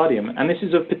myocardium? And this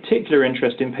is of particular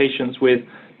interest in patients with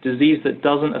disease that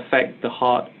doesn't affect the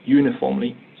heart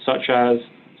uniformly, such as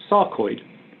sarcoid.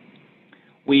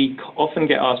 We often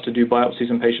get asked to do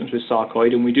biopsies in patients with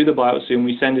sarcoid, and we do the biopsy and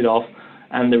we send it off,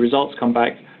 and the results come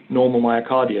back normal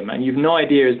myocardium. And you've no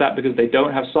idea, is that because they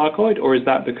don't have sarcoid, or is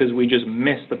that because we just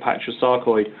missed the patch of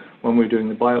sarcoid when we're doing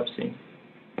the biopsy?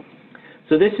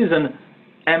 So this is an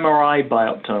MRI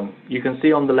bioptome. You can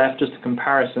see on the left just a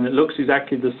comparison. It looks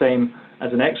exactly the same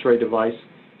as an X-ray device,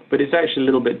 but it's actually a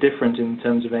little bit different in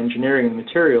terms of engineering and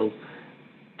materials.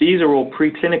 These are all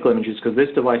preclinical images because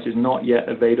this device is not yet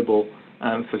available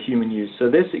for human use.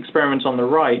 So this experiment on the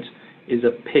right is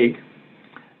a pig,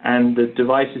 and the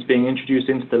device is being introduced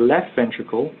into the left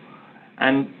ventricle.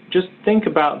 And just think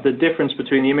about the difference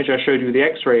between the image I showed you with the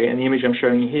X-ray and the image I'm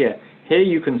showing you here. Here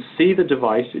you can see the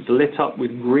device. It's lit up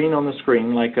with green on the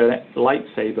screen like a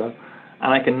lightsaber,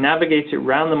 and I can navigate it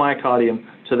around the myocardium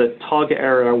to the target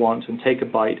area I want and take a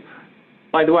bite.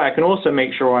 By the way, I can also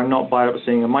make sure I'm not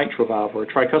biopsying a mitral valve or a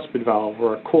tricuspid valve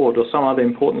or a cord or some other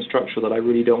important structure that I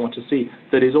really don't want to see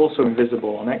that is also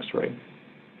invisible on X-ray.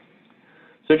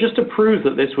 So just to prove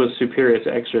that this was superior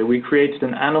to X-ray, we created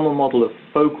an animal model of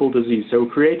focal disease. So we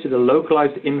created a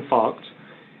localized infarct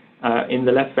in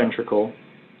the left ventricle,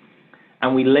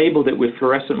 and we labeled it with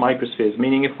fluorescent microspheres,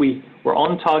 meaning if we were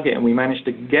on target and we managed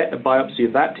to get a biopsy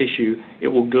of that tissue, it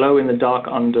will glow in the dark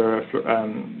under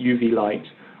UV light.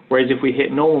 Whereas if we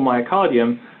hit normal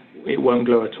myocardium, it won't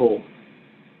glow at all.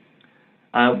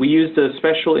 We used a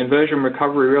special inversion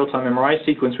recovery real-time MRI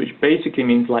sequence, which basically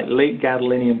means like late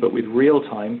gadolinium, but with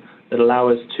real-time, that allow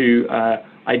us to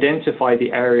identify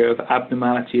the area of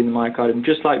abnormality in the myocardium,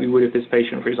 just like we would if this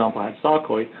patient, for example, had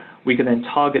sarcoid. We can then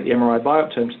target the MRI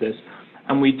bioptome to this.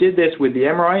 And we did this with the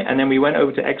MRI, and then we went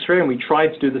over to X-ray, and we tried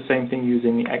to do the same thing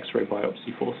using the X-ray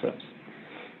biopsy forceps.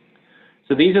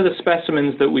 So these are the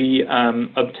specimens that we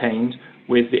obtained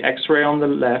with the X-ray on the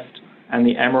left and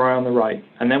the MRI on the right.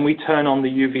 And then we turn on the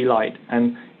UV light.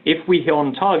 And if we hit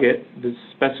on target, the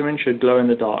specimen should glow in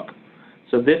the dark.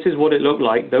 So this is what it looked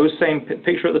like. Those same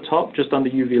picture at the top, just under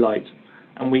UV light.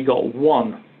 And we got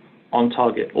 1 on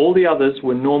target. All the others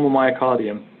were normal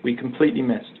myocardium. We completely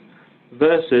missed.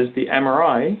 Versus the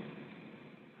MRI,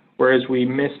 whereas we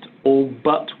missed all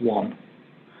but 1.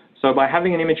 So by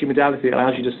having an imaging modality that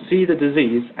allows you to see the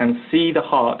disease and see the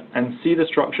heart and see the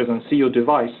structures and see your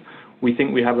device, we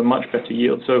think we have a much better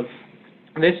yield. So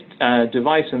this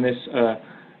device and this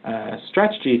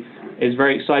strategy is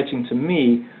very exciting to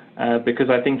me because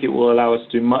I think it will allow us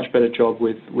to do a much better job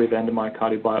with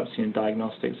endomyocardial biopsy and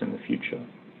diagnostics in the future.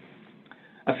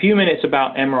 A few minutes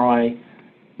about MRI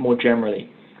more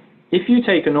generally. If you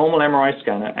take a normal MRI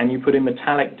scanner and you put a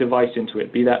metallic device into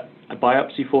it, be that a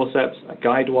biopsy forceps, a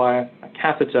guide wire, a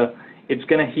catheter, it's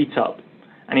going to heat up.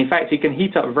 And in fact, it can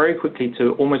heat up very quickly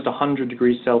to almost 100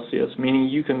 degrees Celsius, meaning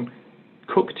you can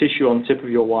cook tissue on the tip of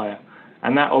your wire.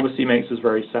 And that obviously makes us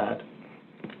very sad.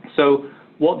 So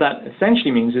what that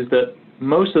essentially means is that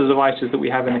most of the devices that we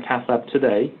have in the cath lab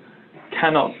today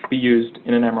cannot be used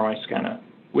in an MRI scanner,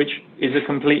 which is a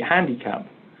complete handicap.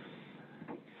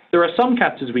 There are some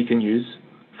catheters we can use.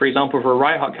 For example, for a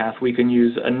right heart cath, we can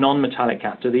use a non-metallic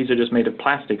catheter. These are just made of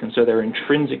plastic, and so they're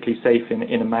intrinsically safe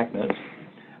in a magnet.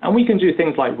 And we can do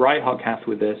things like right heart cath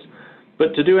with this.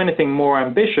 But to do anything more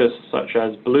ambitious, such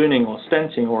as ballooning or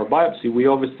stenting or a biopsy, we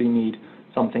obviously need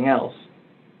something else.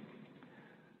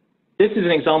 This is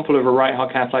an example of a right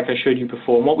heart cath like I showed you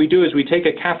before. And what we do is we take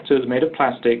a catheter that's made of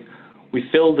plastic, we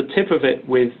fill the tip of it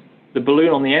with the balloon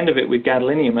on the end of it with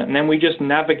gadolinium, and then we just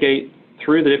navigate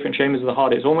through the different chambers of the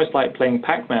heart. It's almost like playing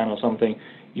Pac-Man or something.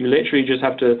 You literally just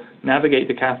have to navigate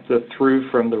the catheter through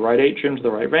from the right atrium to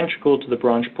the right ventricle to the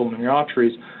branch pulmonary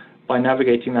arteries by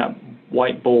navigating that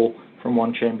white ball from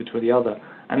one chamber to the other.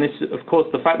 And this, of course,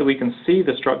 the fact that we can see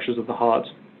the structures of the heart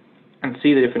and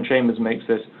see the different chambers makes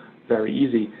this very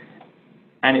easy.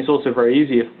 And it's also very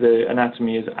easy if the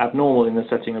anatomy is abnormal in the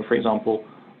setting of, for example,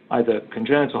 either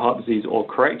congenital heart disease or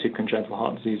corrected congenital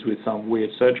heart disease with some weird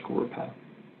surgical repair.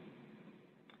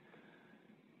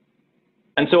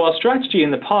 And so our strategy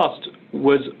in the past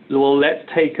was, well, let's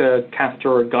take a catheter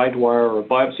or a guide wire or a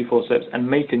biopsy forceps and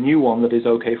make a new one that is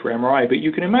okay for MRI. But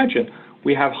you can imagine,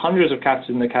 we have hundreds of catheters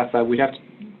in the cath lab. We'd have to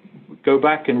go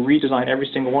back and redesign every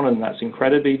single one of them. That's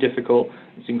incredibly difficult,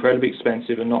 it's incredibly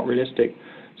expensive and not realistic.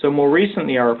 So more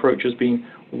recently, our approach has been,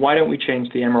 why don't we change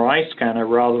the MRI scanner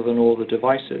rather than all the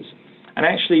devices? And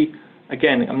actually,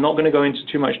 again, I'm not going to go into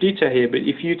too much detail here, but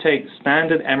if you take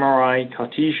standard MRI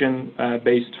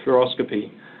Cartesian-based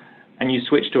fluoroscopy and you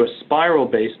switch to a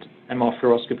spiral-based MR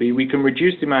fluoroscopy, we can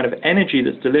reduce the amount of energy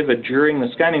that's delivered during the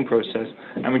scanning process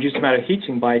and reduce the amount of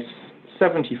heating by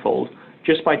 70-fold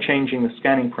just by changing the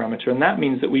scanning parameter. And that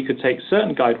means that we could take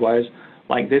certain guide wires,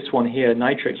 like this one here,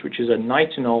 Nitrix, which is a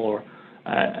nitinol or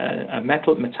a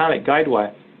metallic guide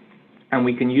wire, and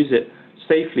we can use it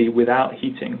safely without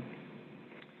heating.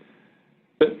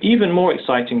 But even more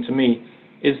exciting to me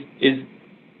is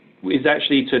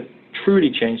actually to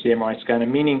truly change the MRI scanner,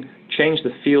 meaning change the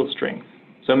field strength.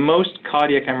 So most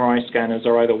cardiac MRI scanners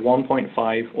are either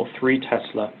 1.5 or 3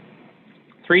 Tesla.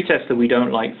 3 Tesla we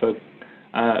don't like for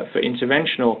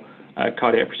interventional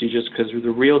cardiac procedures because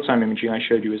the real-time imaging I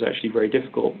showed you is actually very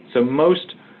difficult. So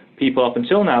most people up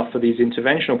until now for these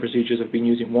interventional procedures have been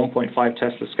using 1.5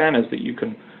 Tesla scanners that you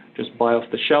can just buy off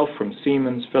the shelf from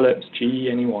Siemens, Philips, GE,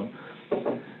 anyone.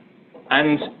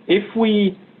 And if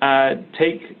we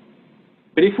take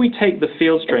the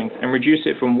field strength and reduce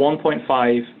it from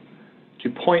 1.5 to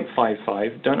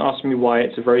 0.55, don't ask me why,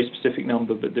 it's a very specific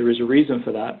number, but there is a reason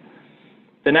for that,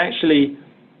 then actually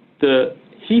the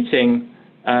heating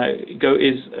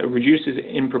reduces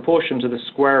in proportion to the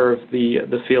square of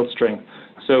the field strength.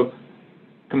 So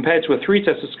compared to a 3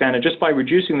 Tesla scanner, just by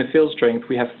reducing the field strength,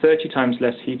 we have 30 times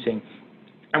less heating.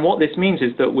 And what this means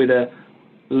is that with a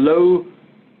low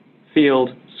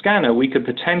field scanner, we could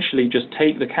potentially just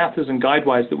take the catheters and guide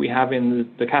wires that we have in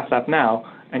the cath lab now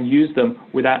and use them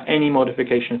without any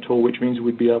modification at all, which means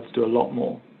we'd be able to do a lot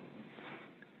more.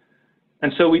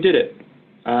 And so we did it.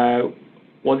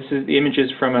 Well, this is the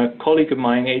images from a colleague of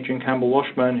mine, Adrian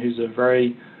Campbell-Washburn, who's a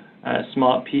very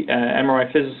smart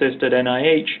MRI physicist at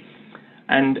NIH.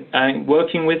 And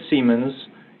working with Siemens,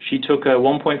 she took a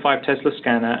 1.5 Tesla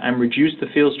scanner and reduced the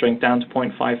field strength down to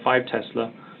 0.55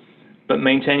 Tesla, but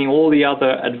maintaining all the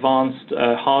other advanced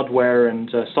hardware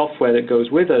and software that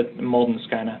goes with a modern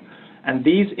scanner. And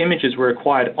these images were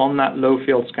acquired on that low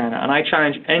field scanner. And I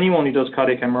challenge anyone who does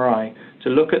cardiac MRI to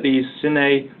look at these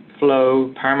cine,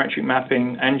 flow, parametric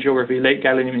mapping, angiography, late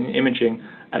gadolinium imaging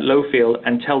at low field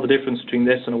and tell the difference between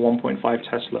this and a 1.5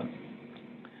 Tesla.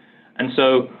 And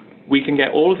so we can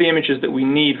get all of the images that we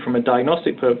need from a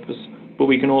diagnostic purpose, but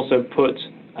we can also put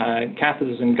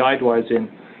catheters and guide wires in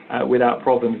without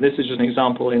problems. This is just an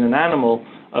example in an animal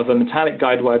of a metallic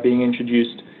guide wire being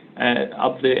introduced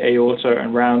up the aorta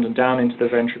and round and down into the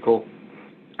ventricle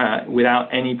without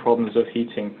any problems of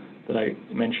heating that I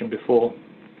mentioned before.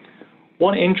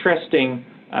 One interesting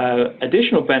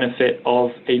additional benefit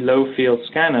of a low field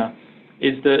scanner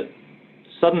is that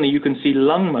suddenly you can see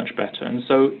lung much better. And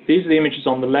so these are the images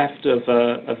on the left of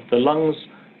the lungs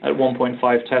at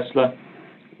 1.5 Tesla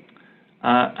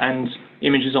and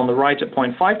images on the right at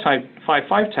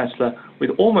 0.55 Tesla with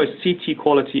almost CT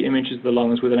quality images of the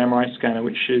lungs with an MRI scanner,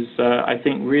 which is, I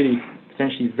think, really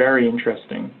potentially very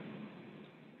interesting.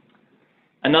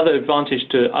 Another advantage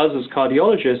to us as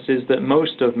cardiologists is that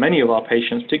many of our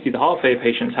patients, particularly the heart failure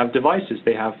patients, have devices.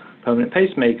 They have permanent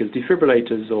pacemakers,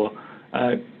 defibrillators, or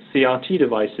CRT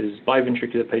devices,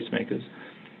 biventricular pacemakers.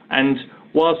 And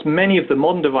whilst many of the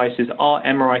modern devices are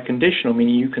MRI conditional,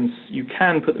 meaning you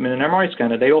can put them in an MRI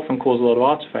scanner, they often cause a lot of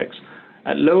artifacts.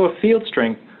 At lower field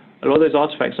strength, a lot of those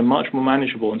artifacts are much more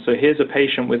manageable. And so here's a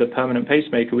patient with a permanent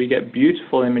pacemaker. We get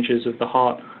beautiful images of the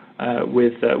heart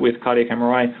with cardiac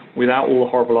MRI without all the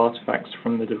horrible artifacts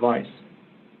from the device.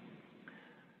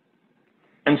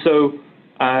 And so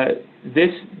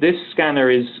this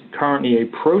scanner is currently a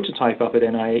prototype up at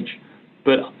NIH,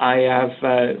 but I have,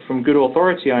 from good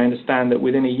authority, I understand that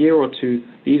within a year or two,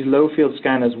 these low field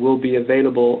scanners will be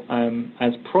available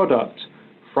as product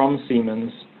from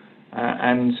Siemens,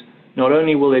 and not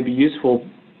only will they be useful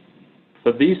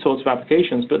for these sorts of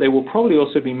applications, but they will probably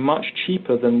also be much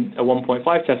cheaper than a 1.5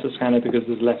 Tesla scanner because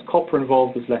there's less copper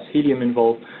involved, there's less helium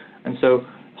involved, and so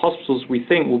hospitals, we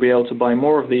think, will be able to buy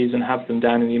more of these and have them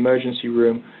down in the emergency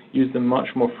room, use them much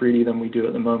more freely than we do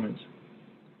at the moment.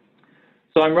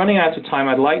 So I'm running out of time.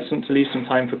 I'd like to leave some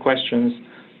time for questions,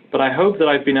 but I hope that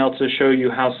I've been able to show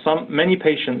you how many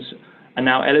patients are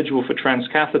now eligible for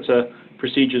transcatheter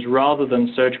procedures rather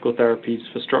than surgical therapies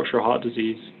for structural heart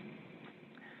disease,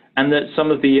 and that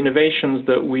some of the innovations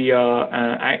that we are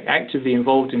actively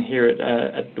involved in here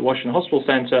at the Washington Hospital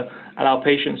Center allow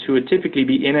patients who would typically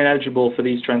be ineligible for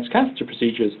these transcatheter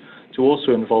procedures to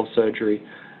also involve surgery.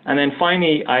 And then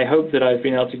finally, I hope that I've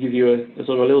been able to give you a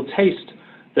sort of a little taste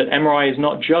that MRI is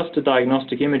not just a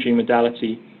diagnostic imaging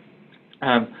modality.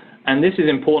 And this is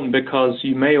important because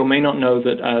you may or may not know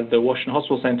that the Washington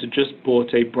Hospital Center just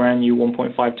bought a brand new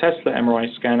 1.5 Tesla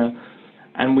MRI scanner,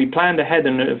 and we planned ahead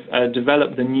and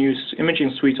developed the new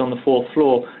imaging suite on the 4th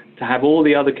floor to have all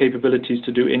the other capabilities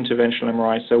to do interventional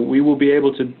MRI. So we will be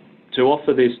able to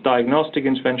offer this diagnostic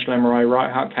interventional MRI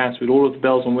right heart cath with all of the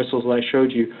bells and whistles that I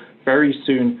showed you very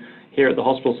soon here at the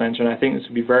hospital center, and I think this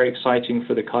will be very exciting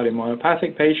for the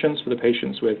cardiomyopathic patients, for the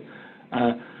patients with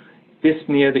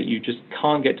dyspnea that you just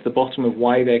can't get to the bottom of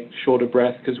why they're short of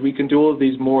breath, because we can do all of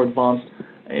these more advanced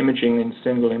imaging in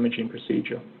single imaging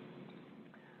procedure.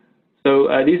 So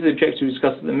these are the objectives we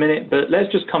discussed at the minute, but let's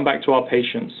just come back to our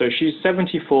patient. So she's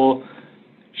 74,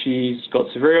 she's got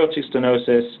severe aortic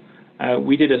stenosis.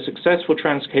 We did a successful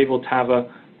transcaval TAVR.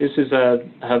 This is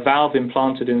her valve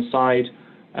implanted inside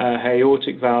her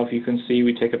aortic valve. You can see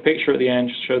we take a picture at the end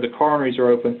to show the coronaries are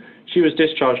open. She was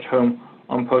discharged home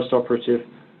on post-operative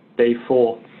day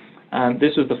 4.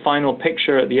 This was the final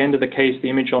picture at the end of the case, the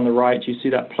image on the right. You see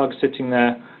that plug sitting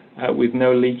there with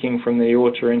no leaking from the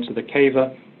aorta into the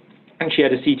cava. And she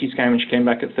had a CT scan when she came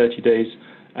back at 30 days,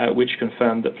 which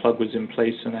confirmed that plug was in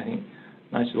place. And I think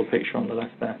nice little picture on the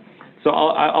left there. So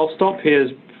I'll stop here.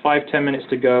 5-10 minutes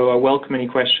to go. I welcome any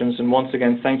questions, and once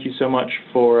again, thank you so much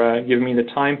for giving me the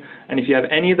time. And if you have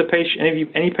any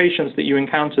patients that you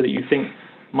encounter that you think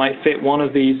might fit one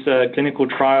of these clinical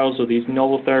trials or these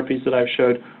novel therapies that I've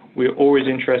showed, we're always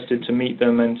interested to meet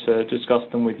them and to discuss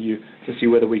them with you to see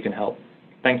whether we can help.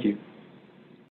 Thank you.